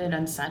little bit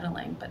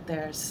unsettling, but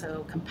they're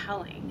so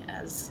compelling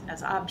as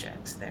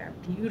objects. They're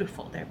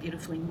beautiful. They're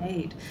beautifully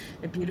made.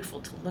 They're beautiful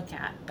to look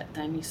at, but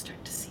then you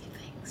start to see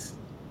things.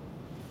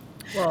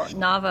 Well,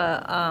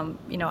 Navva,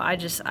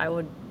 I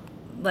would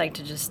like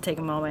to just take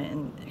a moment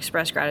and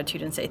express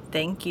gratitude and say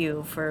thank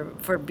you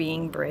for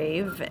being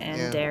brave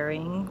and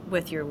daring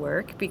with your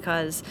work,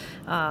 because,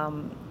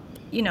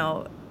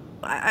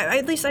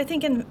 at least I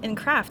think in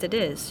craft it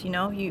is,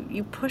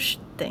 you push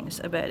things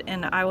a bit.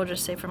 And I will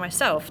just say for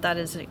myself, that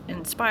is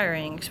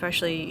inspiring,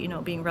 especially,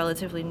 being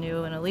relatively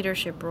new in a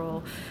leadership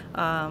role.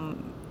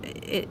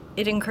 It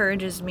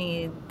encourages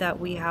me that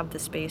we have the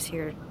space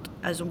here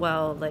as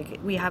well. Like,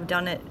 we have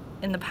done it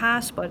in the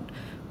past, but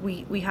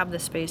we have the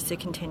space to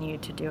continue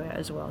to do it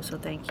as well. So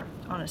thank you.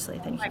 Honestly,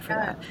 thank you for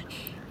that.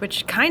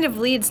 Which kind of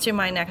leads to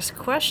my next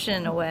question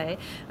in a way.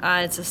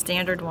 It's a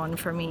standard one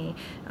for me.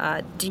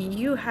 Do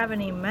you have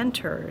any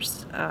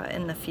mentors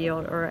in the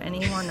field, or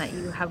anyone that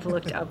you have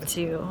looked up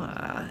to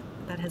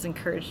that has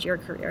encouraged your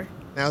career?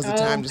 Now's the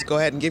time. Just go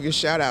ahead and give your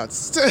shout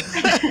outs.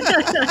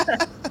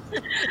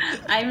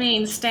 I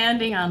mean,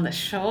 standing on the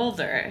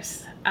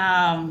shoulders.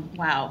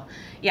 Wow.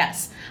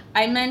 Yes.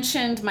 I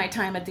mentioned my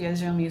time at the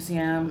Israel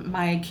Museum.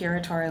 My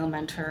curatorial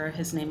mentor,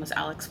 his name was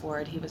Alex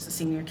Ward. He was the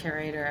senior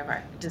curator of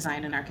art,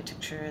 design and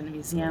architecture in the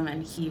museum,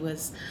 and he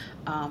was,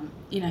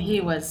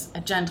 he was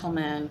a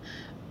gentleman,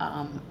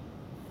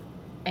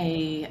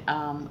 a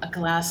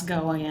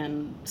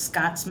Glasgowian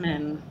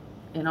Scotsman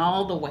in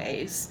all the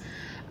ways,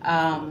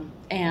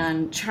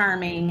 and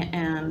charming,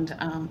 and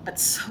but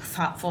so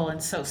thoughtful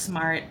and so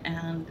smart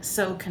and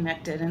so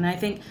connected. And I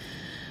think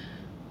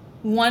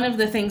one of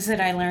the things that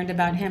I learned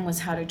about him was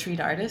how to treat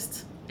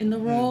artists in the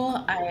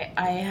role.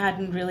 I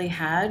hadn't really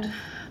had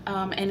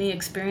any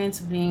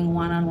experience of being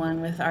one-on-one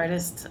with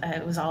artists.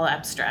 It was all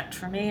abstract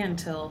for me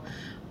until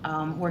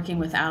working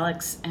with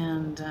Alex,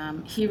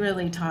 and he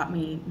really taught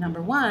me,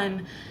 number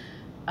one,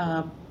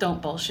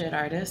 don't bullshit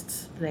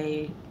artists.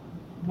 They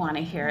want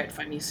to hear it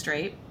from you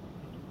straight.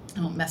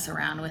 Don't mess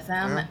around with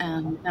them. Yeah.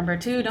 And number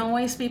two, don't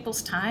waste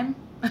people's time.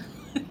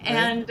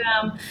 And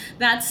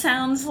that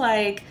sounds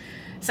like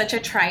such a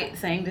trite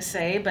thing to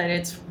say, but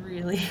it's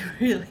really,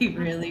 really,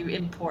 really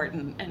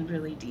important and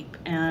really deep.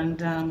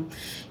 And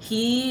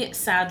he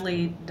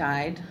sadly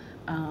died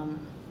 10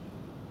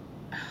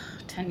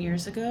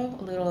 years ago,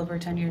 a little over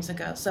 10 years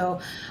ago. So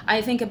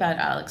I think about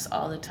Alex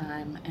all the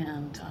time,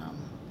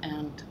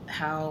 and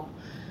how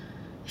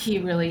he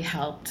really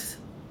helped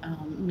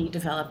me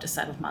develop a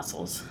set of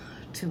muscles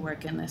to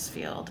work in this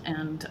field,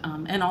 and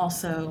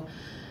also,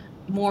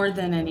 more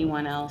than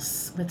anyone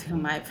else with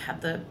whom I've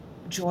had the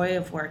joy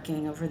of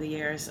working over the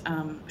years,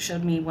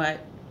 showed me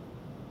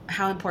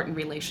how important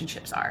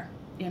relationships are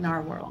in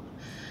our world,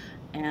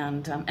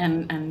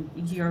 and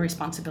your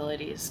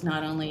responsibility is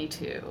not only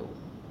to,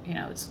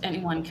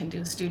 anyone can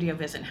do a studio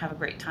visit and have a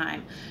great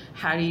time.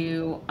 How do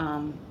you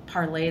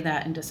parlay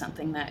that into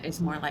something that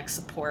is more like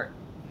support?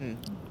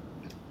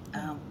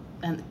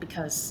 and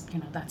because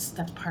that's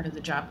part of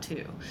the job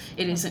too.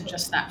 It isn't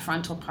just that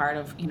frontal part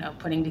of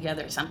putting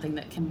together something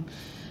that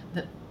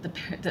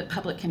the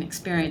public can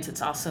experience.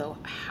 It's also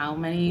how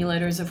many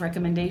letters of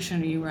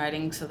recommendation are you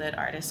writing so that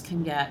artists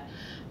can get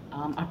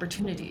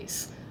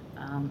opportunities.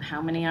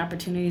 How many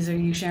opportunities are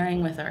you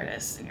sharing with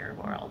artists in your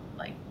world?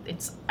 Like,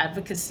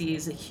 advocacy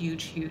is a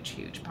huge, huge,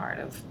 huge part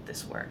of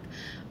this work.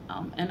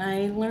 And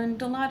I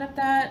learned a lot of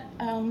that,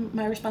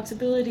 my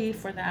responsibility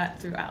for that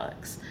through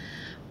Alex.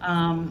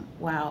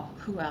 Wow,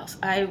 who else?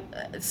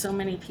 So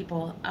many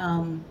people.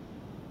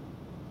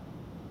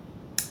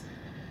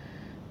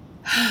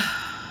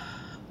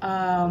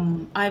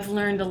 I've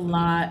learned a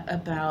lot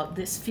about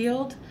this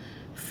field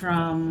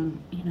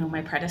from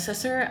my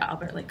predecessor,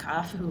 Albert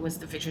Lecoff, who was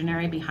the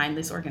visionary behind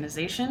this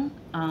organization,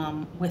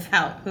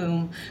 without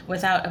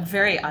a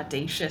very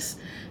audacious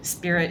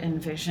spirit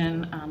and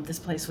vision, this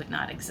place would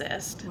not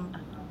exist.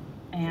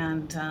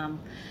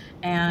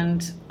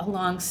 And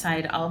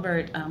alongside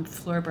Albert,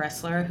 Fleur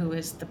Bressler, who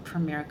is the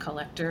premier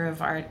collector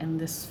of art in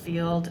this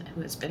field,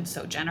 who has been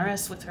so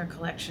generous with her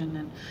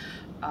collection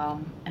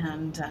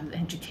and the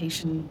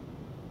education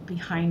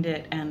behind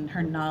it, and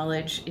her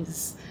knowledge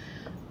is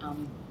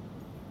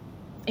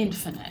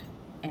infinite,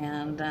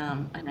 and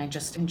I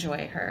just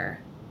enjoy her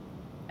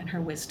and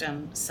her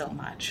wisdom so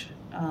much.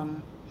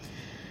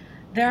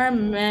 There are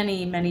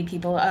many, many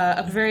people.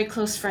 A very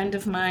close friend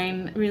of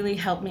mine really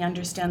helped me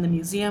understand the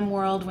museum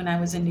world when I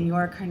was in New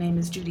York. Her name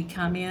is Judy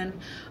Kamian.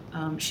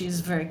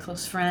 She's a very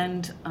close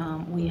friend.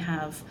 We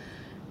have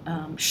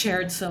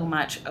shared so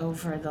much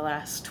over the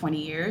last 20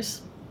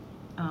 years.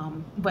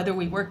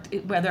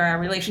 Whether our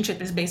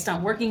relationship is based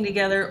on working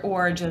together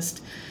or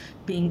just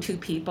being two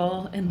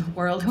people in the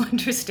world who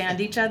understand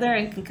each other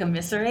and can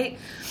commiserate.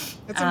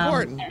 That's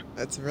important.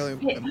 That's a really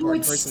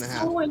important person to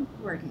have. It's so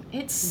important.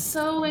 It's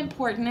so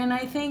important. And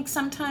I think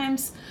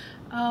sometimes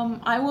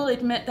I will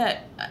admit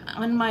that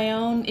in my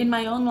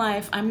own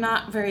life, I'm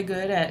not very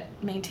good at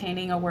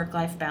maintaining a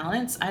work-life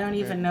balance. I don't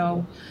even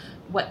know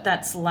what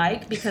that's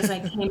like, because I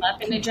came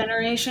up in a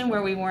generation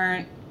where we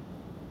weren't.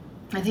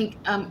 I think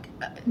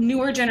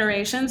newer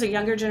generations or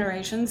younger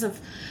generations of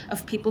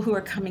people who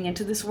are coming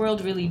into this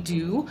world really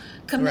do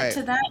commit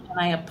to that, and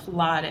I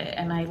applaud it,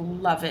 and I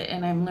love it,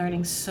 and I'm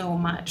learning so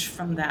much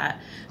from that.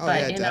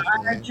 But in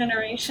our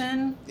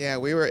generation,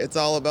 it was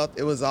all about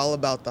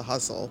the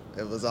hustle.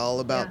 It was all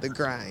about the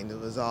grind.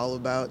 It was all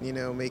about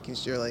making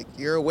sure, like,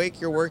 you're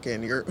awake, you're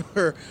working.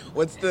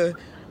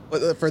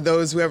 For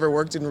those who ever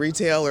worked in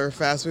retail or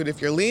fast food, if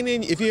you're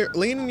leaning,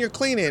 you're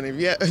cleaning. If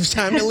you have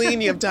time to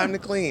lean, you have time to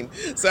clean.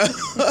 So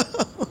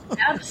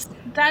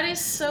that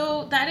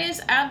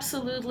is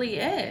absolutely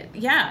it.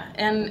 Yeah.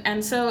 And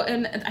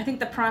I think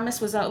the promise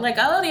was like,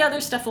 all the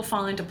other stuff will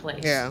fall into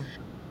place. Yeah.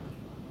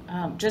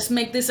 Just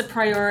make this a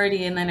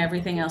priority, and then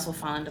everything else will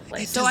fall into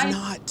place. It does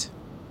not.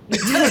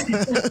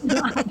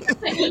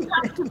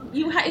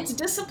 It's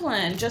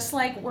discipline, just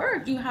like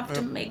work. You have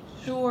to make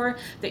sure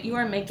that you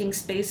are making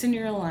space in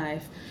your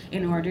life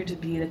in order to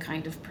be the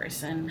kind of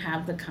person,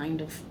 have the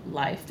kind of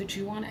life that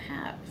you want to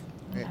have.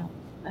 Right.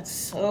 That's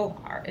so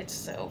hard.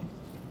 It's a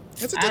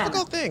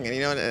difficult thing,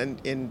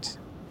 and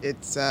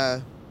it's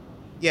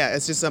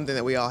it's just something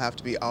that we all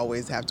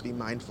always have to be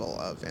mindful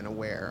of and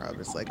aware of.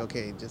 It's like,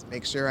 okay, just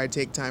make sure I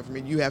take time for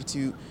me. You have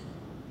to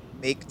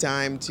make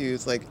time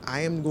it's like,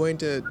 I am going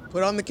to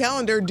put on the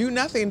calendar, do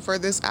nothing for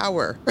this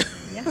hour.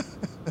 Yeah.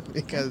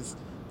 Because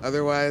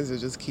otherwise you'll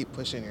just keep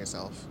pushing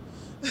yourself.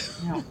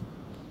 No,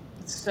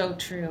 it's so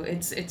true.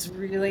 It's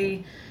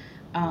really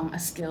a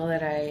skill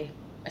that I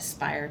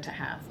aspire to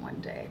have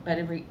one day, but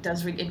it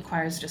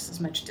requires just as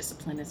much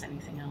discipline as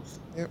anything else.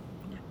 Yep.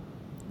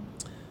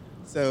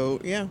 So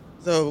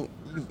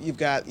you've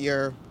got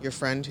your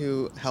friend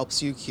who helps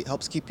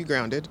keep you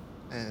grounded,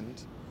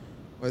 and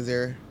was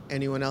there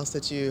anyone else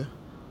that you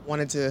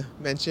wanted to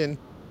mention?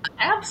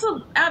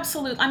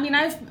 Absolutely. I mean,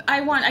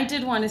 I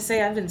did want to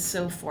say I've been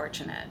so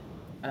fortunate.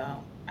 I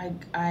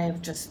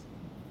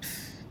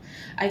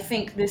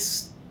think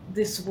this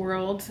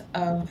world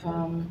of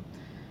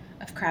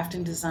craft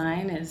and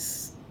design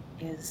is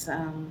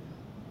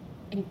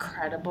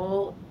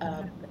incredible.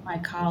 My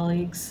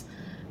colleagues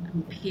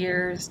and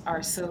peers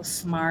are so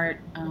smart.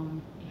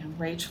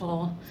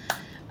 Rachel,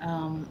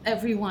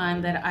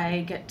 everyone that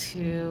I get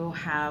to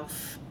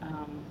have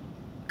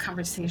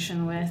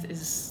conversation with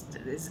is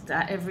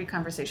that every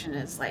conversation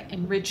is like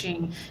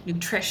enriching,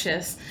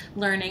 nutritious,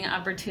 learning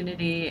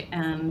opportunity,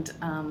 and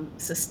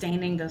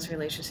sustaining those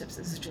relationships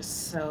is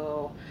just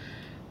so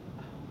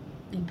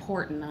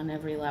important on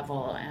every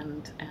level.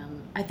 And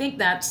I think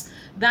that's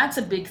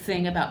a big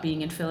thing about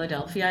being in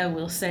Philadelphia. I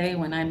will say,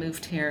 when I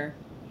moved here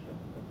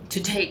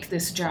to take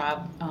this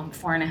job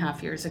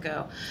 4.5 years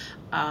ago,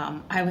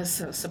 I was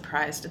so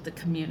surprised at the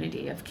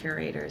community of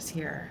curators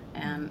here,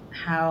 and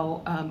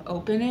how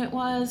open it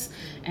was,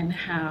 and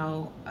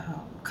how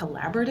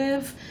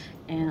collaborative,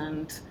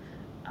 and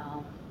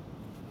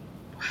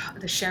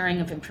the sharing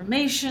of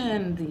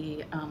information,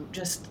 the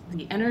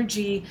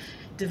energy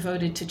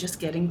devoted to just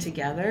getting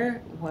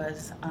together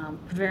was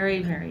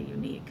very, very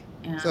unique.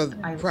 So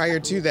I prior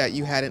to that,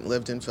 you hadn't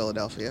lived in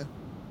Philadelphia?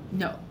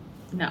 no,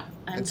 no.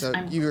 And so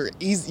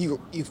you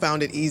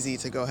found it easy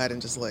to go ahead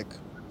and just like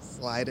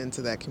slide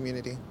into that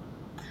community?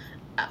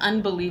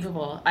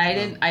 Unbelievable. I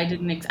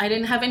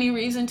didn't have any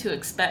reason to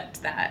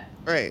expect that.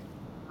 Right.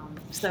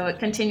 So it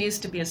continues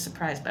to be a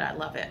surprise, but I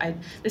love it.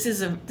 This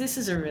is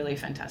a really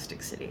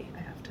fantastic city, I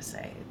have to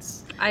say.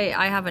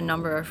 I have a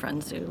number of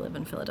friends who live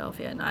in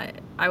Philadelphia, and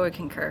I would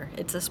concur.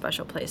 It's a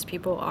special place.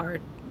 People are,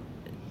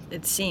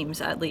 it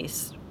seems at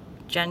least,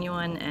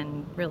 genuine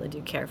and really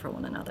do care for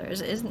one another.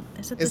 Is it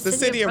It's the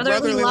city of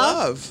brotherly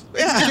love.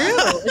 Yeah.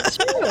 It's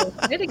true.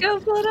 Way to go,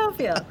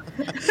 Philadelphia.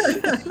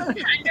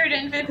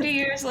 150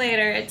 years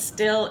later, it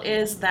still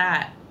is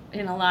that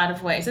in a lot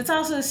of ways. It's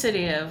also a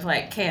city of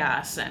like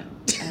chaos and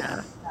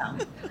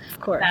of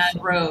course, bad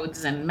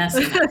roads and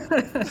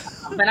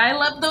messiness. But I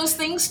love those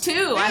things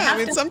too.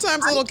 Yeah,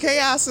 sometimes a little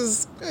chaos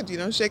is good.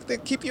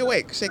 Keep you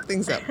awake, shake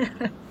things up.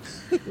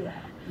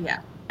 Yeah.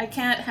 I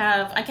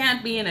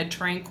can't be in a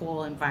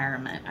tranquil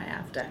environment. I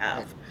have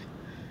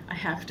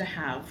to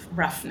have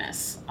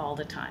roughness all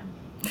the time.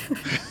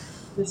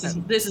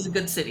 This is a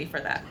good city for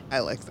that. I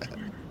like that.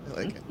 I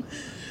like it.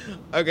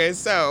 Okay,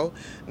 so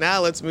now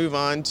let's move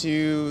on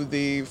to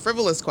the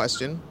frivolous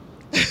question.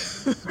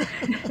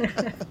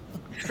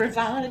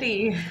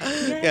 Frivolity.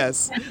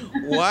 Yes.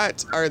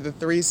 What are the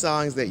 3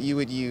 songs that you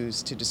would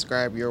use to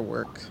describe your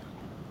work?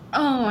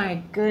 Oh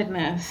my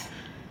goodness.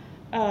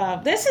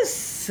 This is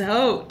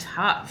so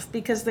tough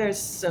because there's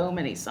so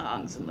many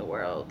songs in the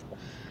world.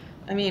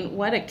 I mean,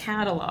 what a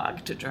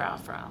catalog to draw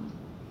from.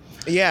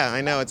 Yeah,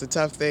 I know. It's a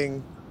tough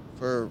thing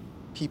for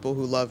people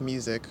who love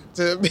music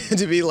to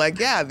be like,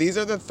 yeah, these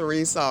are the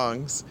 3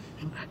 songs.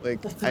 Like,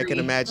 I can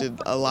imagine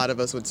a lot of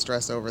us would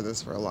stress over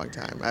this for a long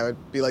time. I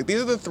would be like,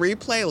 these are the 3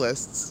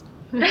 playlists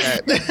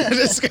that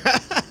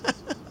describe.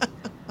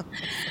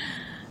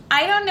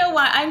 I don't know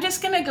why. I'm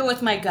just going to go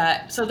with my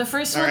gut. So the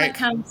first one that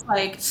comes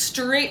like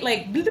straight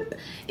like bloop,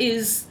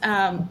 is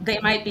They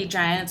Might Be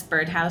Giants,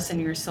 Birdhouse in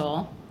Your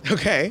Soul.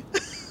 Okay.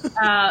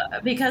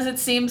 Because it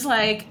seems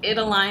like it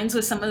aligns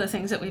with some of the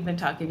things that we've been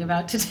talking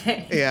about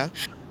today. Yeah.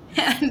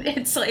 And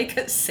it's like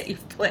a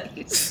safe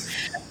place.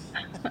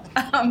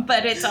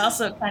 But it's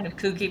also kind of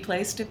kooky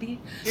place to be.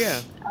 Yeah.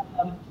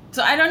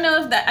 So I don't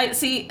know if that, I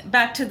see,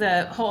 back to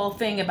the whole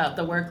thing about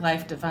the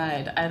work-life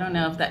divide, I don't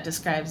know if that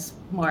describes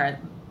more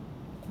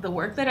the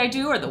work that I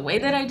do or the way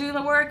that I do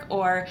the work,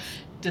 or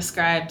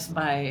describes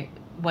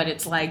what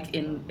it's like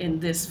in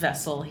this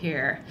vessel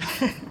here,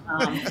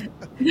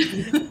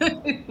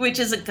 which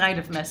is a kind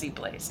of messy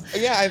place.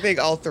 Yeah, I think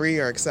all 3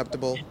 are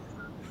acceptable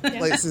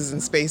places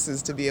and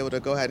spaces to be able to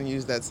go ahead and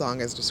use that song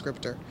as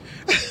descriptor.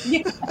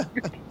 Yeah.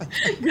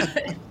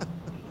 Good.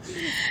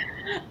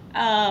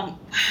 Wow.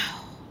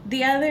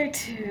 The other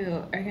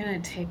 2 are going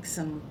to take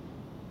some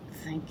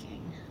thinking.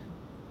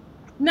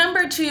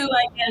 Number 2,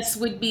 I guess,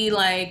 would be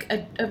like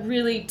a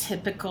really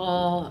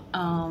typical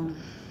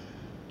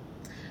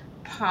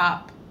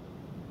pop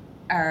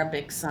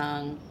Arabic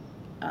song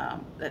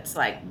that's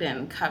like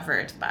been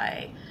covered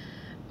by,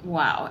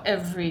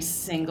 every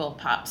single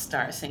pop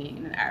star singing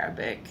in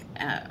Arabic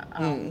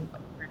over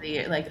the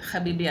year, like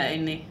Habibi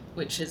Aini,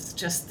 which is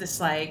just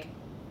this like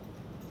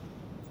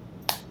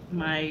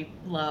my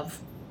love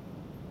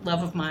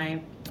of my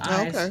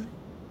eyes. Okay.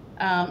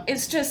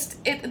 It's just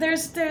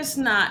it's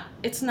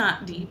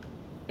not deep.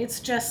 It's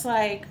just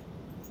like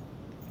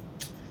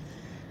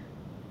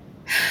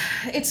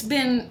it's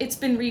been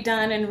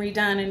redone and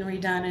redone and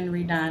redone and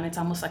redone. It's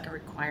almost like a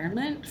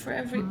requirement for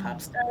every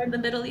pop star in the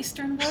Middle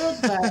Eastern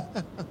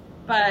world.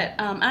 But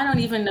I don't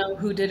even know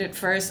who did it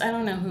first. I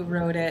don't know who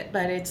wrote it.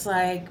 But it's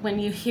like when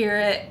you hear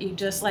it, you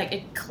just like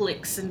it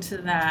clicks into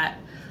that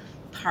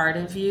part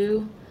of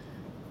you,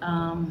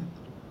 and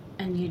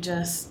you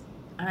just.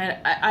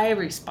 I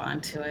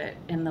respond to it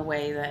in the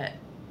way that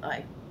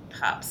like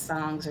pop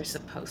songs are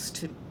supposed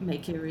to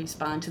make you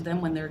respond to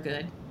them when they're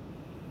good.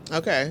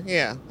 Okay,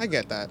 yeah, I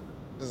get that.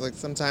 It's like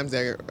sometimes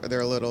they're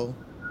a little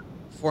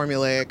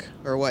formulaic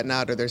or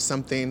whatnot, or there's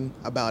something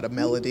about a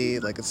melody,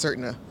 like a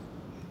certain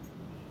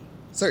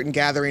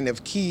gathering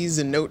of keys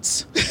and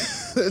notes.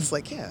 It's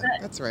like, yeah,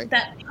 that's right.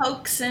 That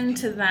pokes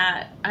into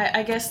that.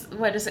 I guess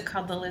what is it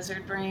called, the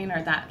lizard brain,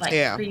 or that like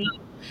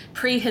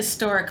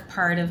prehistoric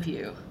part of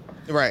you.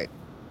 Right.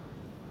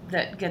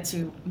 That gets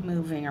you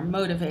moving or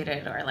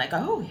motivated or like,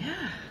 oh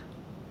yeah.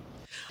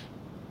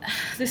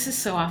 This is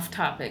so off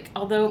topic,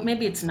 although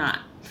maybe it's not.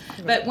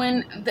 But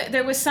when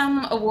there was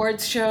some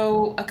awards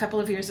show a couple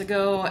of years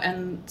ago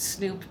and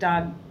Snoop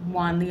Dogg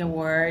won the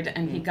award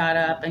and he got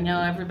up and,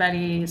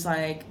 everybody's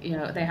like,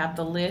 they have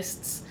the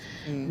lists.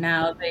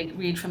 Now they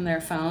read from their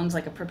phones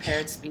like a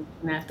prepared speech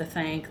and they have to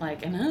thank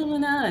like,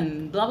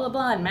 and blah, blah,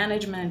 blah, and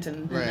management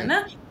and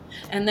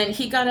and then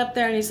he got up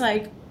there and he's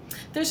like,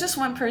 there's just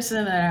one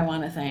person that I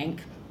want to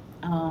thank,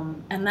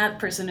 and that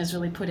person has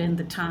really put in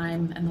the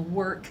time and the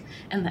work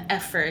and the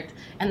effort,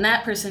 and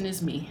that person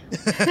is me.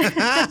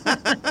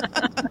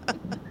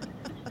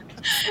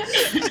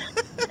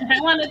 And I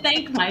want to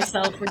thank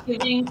myself for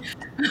giving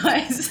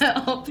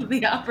myself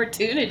the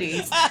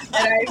opportunities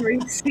that I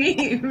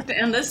received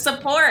and the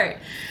support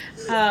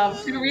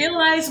to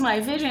realize my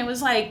vision. It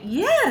was like,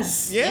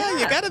 yes. Yeah,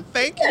 you got to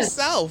thank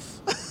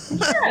yourself.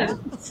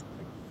 Yes.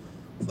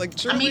 Like,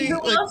 truly. Who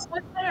else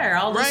was there?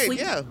 All the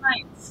sleepless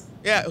nights.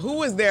 Yeah, who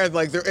was there?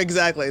 Like,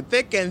 exactly,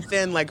 thick and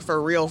thin, like for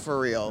real,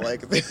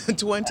 like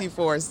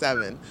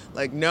 24/7.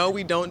 Like, no,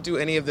 we don't do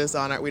any of this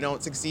we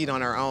don't succeed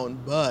on our own,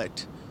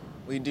 but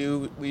we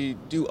do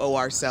owe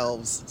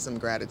ourselves some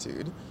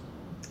gratitude.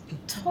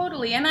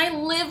 Totally, and I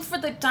live for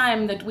the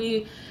time that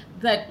we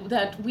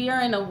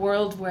are in a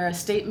world where a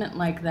statement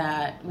like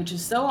that, which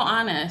is so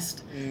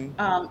honest,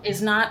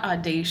 is not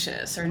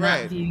audacious or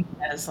not viewed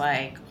as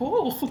like,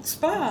 oh,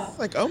 chutzpah. It's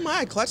like, oh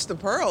my, clutch the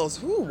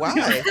pearls. Ooh,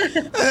 why?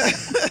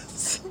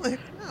 It's like,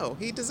 no,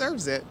 he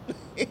deserves it.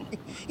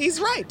 He's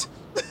right.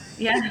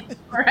 Yeah,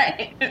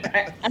 right.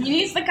 I mean,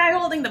 he's the guy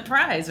holding the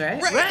prize,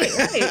 right? Right.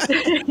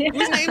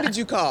 Whose name did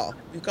you call?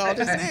 You called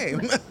his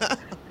name.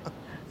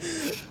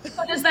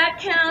 So does that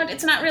count?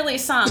 It's not really a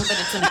song, but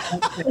it's an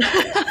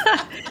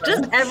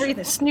just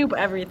everything, Snoop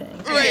everything.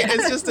 Right,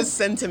 it's just a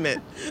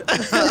sentiment.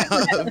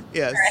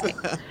 Yes.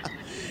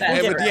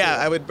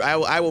 Right.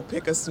 I will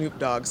pick a Snoop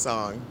Dogg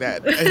song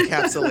that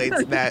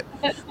encapsulates that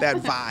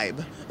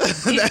vibe.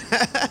 Yeah.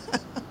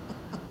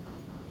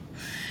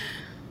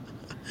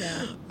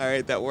 All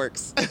right, that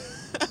works.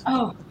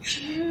 Oh.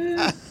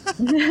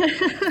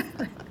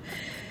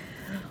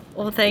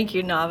 Well, thank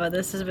you, Navva.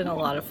 This has been a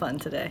lot of fun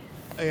today.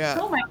 Yeah.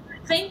 Oh my God.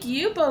 Thank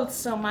you both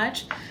so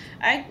much.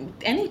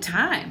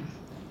 Anytime.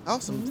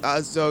 Awesome.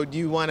 So do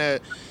you want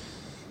to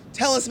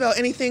tell us about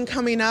anything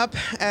coming up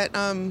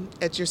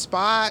at your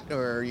spot,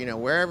 or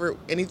wherever,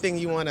 anything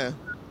you want to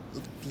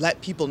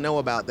let people know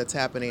about that's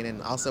happening,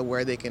 and also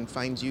where they can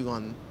find you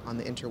on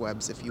the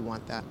interwebs if you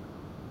want that?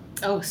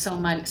 Oh, so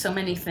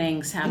many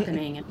things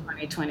happening in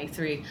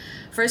 2023.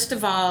 First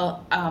of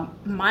all,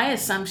 my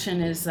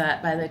assumption is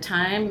that by the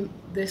time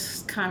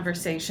this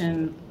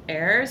conversation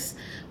airs,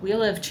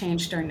 we'll have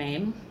changed our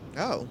name.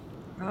 Oh.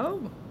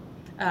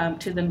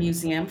 To the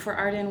Museum for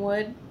Art in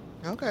Wood.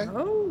 Okay.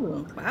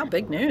 Oh, wow,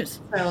 big news.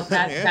 So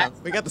that's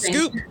we got the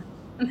scoop.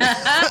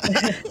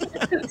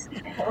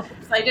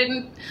 I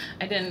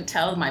didn't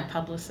tell my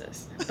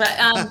publicist, but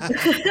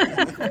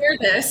hear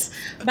this.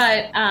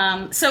 But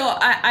so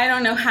I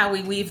don't know how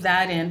we weave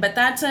that in, but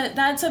that's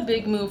a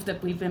big move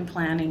that we've been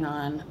planning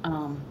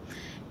on,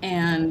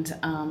 and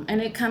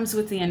it comes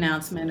with the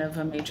announcement of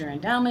a major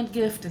endowment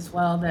gift as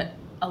well that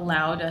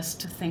allowed us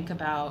to think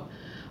about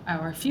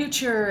our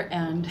future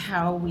and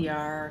how we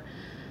are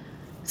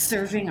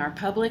serving our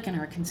public and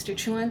our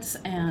constituents,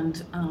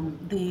 and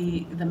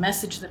the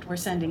message that we're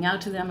sending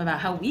out to them about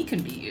how we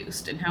can be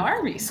used and how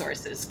our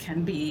resources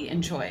can be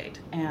enjoyed.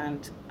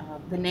 And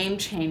the name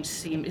change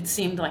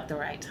seemed like the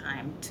right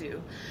time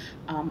to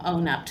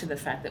own up to the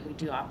fact that we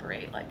do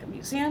operate like a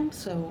museum.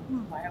 So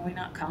why are we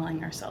not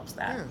calling ourselves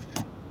that?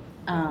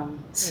 Yeah.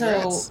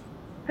 So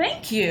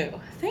thank you.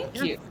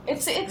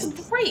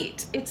 It's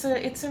great. It's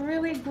a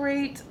really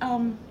great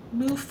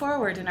move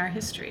forward in our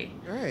history.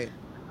 Right.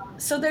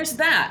 So there's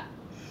that.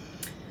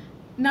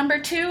 Number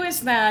 2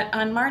 is that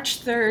on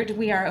March 3rd,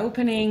 we are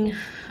opening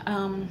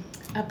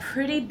a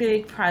pretty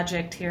big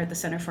project here at the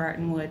Center for Art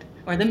in Wood,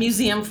 or the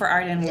Museum for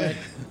Art in Wood,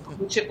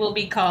 which it will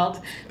be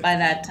called by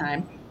that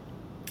time.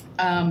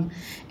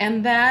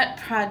 And that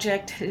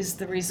project is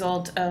the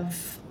result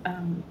of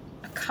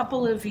a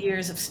couple of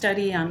years of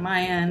study on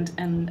my end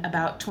and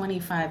about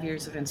 25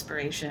 years of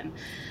inspiration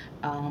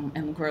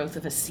and growth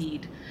of a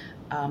seed.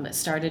 It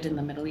started in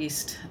the Middle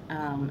East,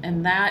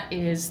 and that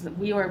is that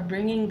we are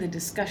bringing the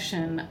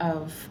discussion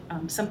of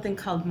something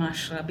called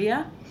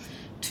mashrabiyah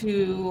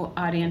to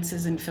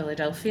audiences in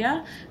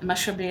Philadelphia.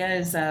 Mashrabiyah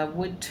is a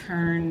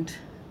wood-turned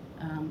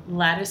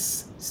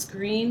lattice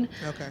screen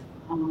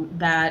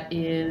that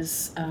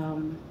is,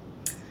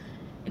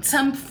 in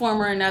some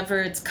form or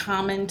another, it's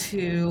common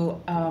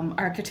to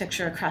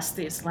architecture across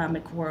the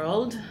Islamic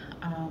world,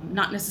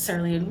 not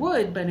necessarily in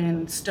wood, but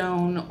in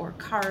stone or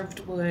carved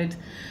wood.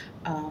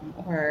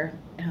 Or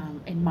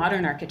in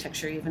modern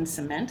architecture, even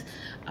cement.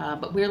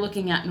 But we're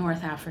looking at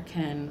North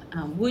African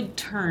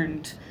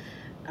wood-turned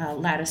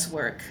lattice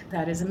work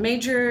that is a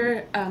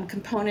major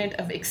component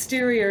of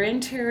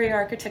interior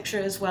architecture,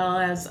 as well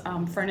as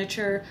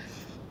furniture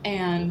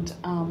and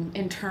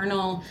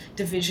internal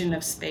division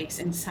of space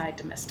inside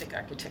domestic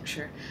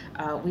architecture.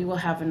 We will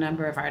have a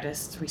number of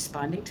artists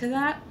responding to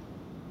that,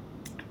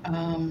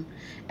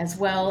 as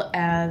well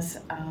as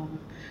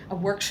a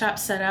workshop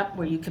set up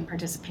where you can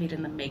participate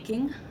in the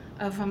making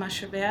of a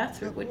mashrabiyah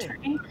through wood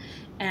turning,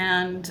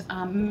 and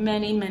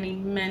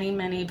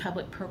many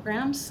public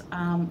programs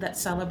that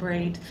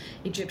celebrate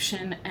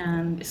Egyptian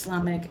and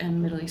Islamic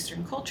and Middle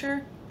Eastern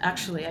culture.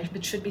 Actually, I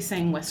should be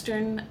saying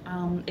Western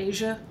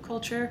Asia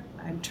culture.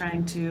 I'm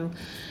trying to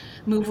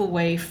move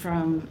away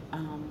from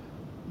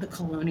the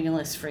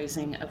colonialist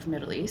phrasing of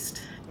Middle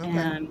East.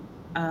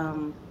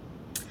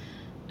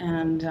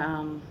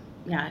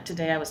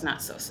 today I was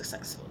not so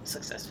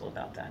successful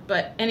about that.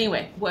 But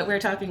anyway, what we're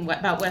talking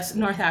about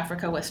North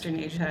Africa, Western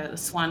Asia, the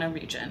Swana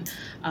region.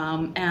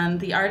 And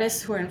the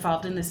artists who are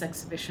involved in this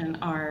exhibition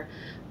are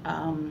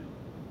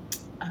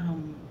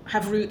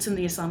have roots in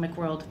the Islamic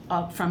world,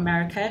 from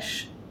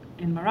Marrakesh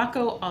in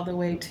Morocco all the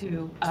way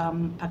to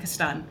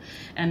Pakistan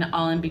and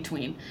all in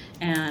between.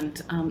 And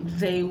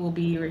they will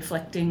be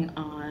reflecting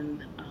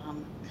on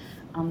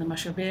the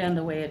Mashrabiyah and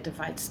the way it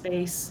divides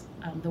space,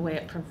 the way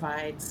it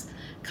provides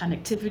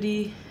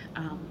connectivity,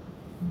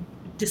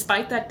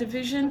 despite that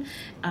division,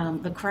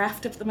 the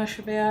craft of the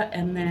Mashrabiyah,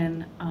 and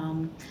then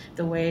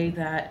the way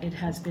that it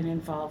has been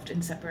involved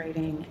in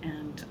separating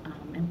and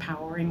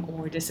empowering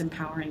or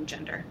disempowering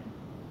gender.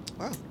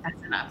 Wow.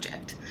 As an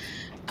object.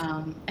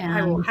 And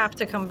I will have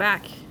to come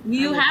back.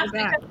 You have to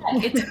come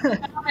back. It's a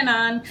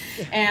phenomenon,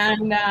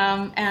 and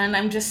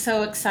I'm just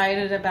so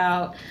excited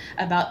about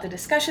the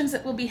discussions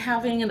that we'll be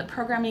having and the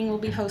programming we'll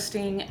be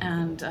hosting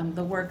and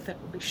the work that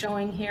we'll be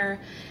showing here.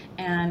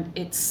 And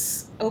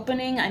it's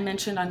opening, I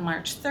mentioned, on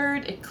March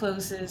 3rd. It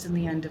closes in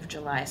the end of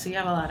July, so you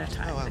have a lot of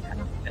time to come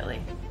to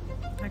Philly.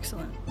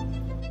 Excellent.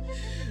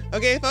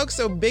 Okay, folks,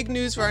 so big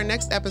news for our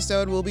next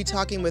episode. We'll be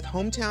talking with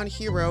hometown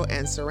hero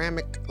and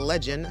ceramic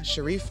legend,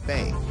 Sharif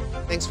Bey.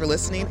 Thanks for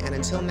listening, and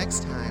until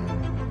next time.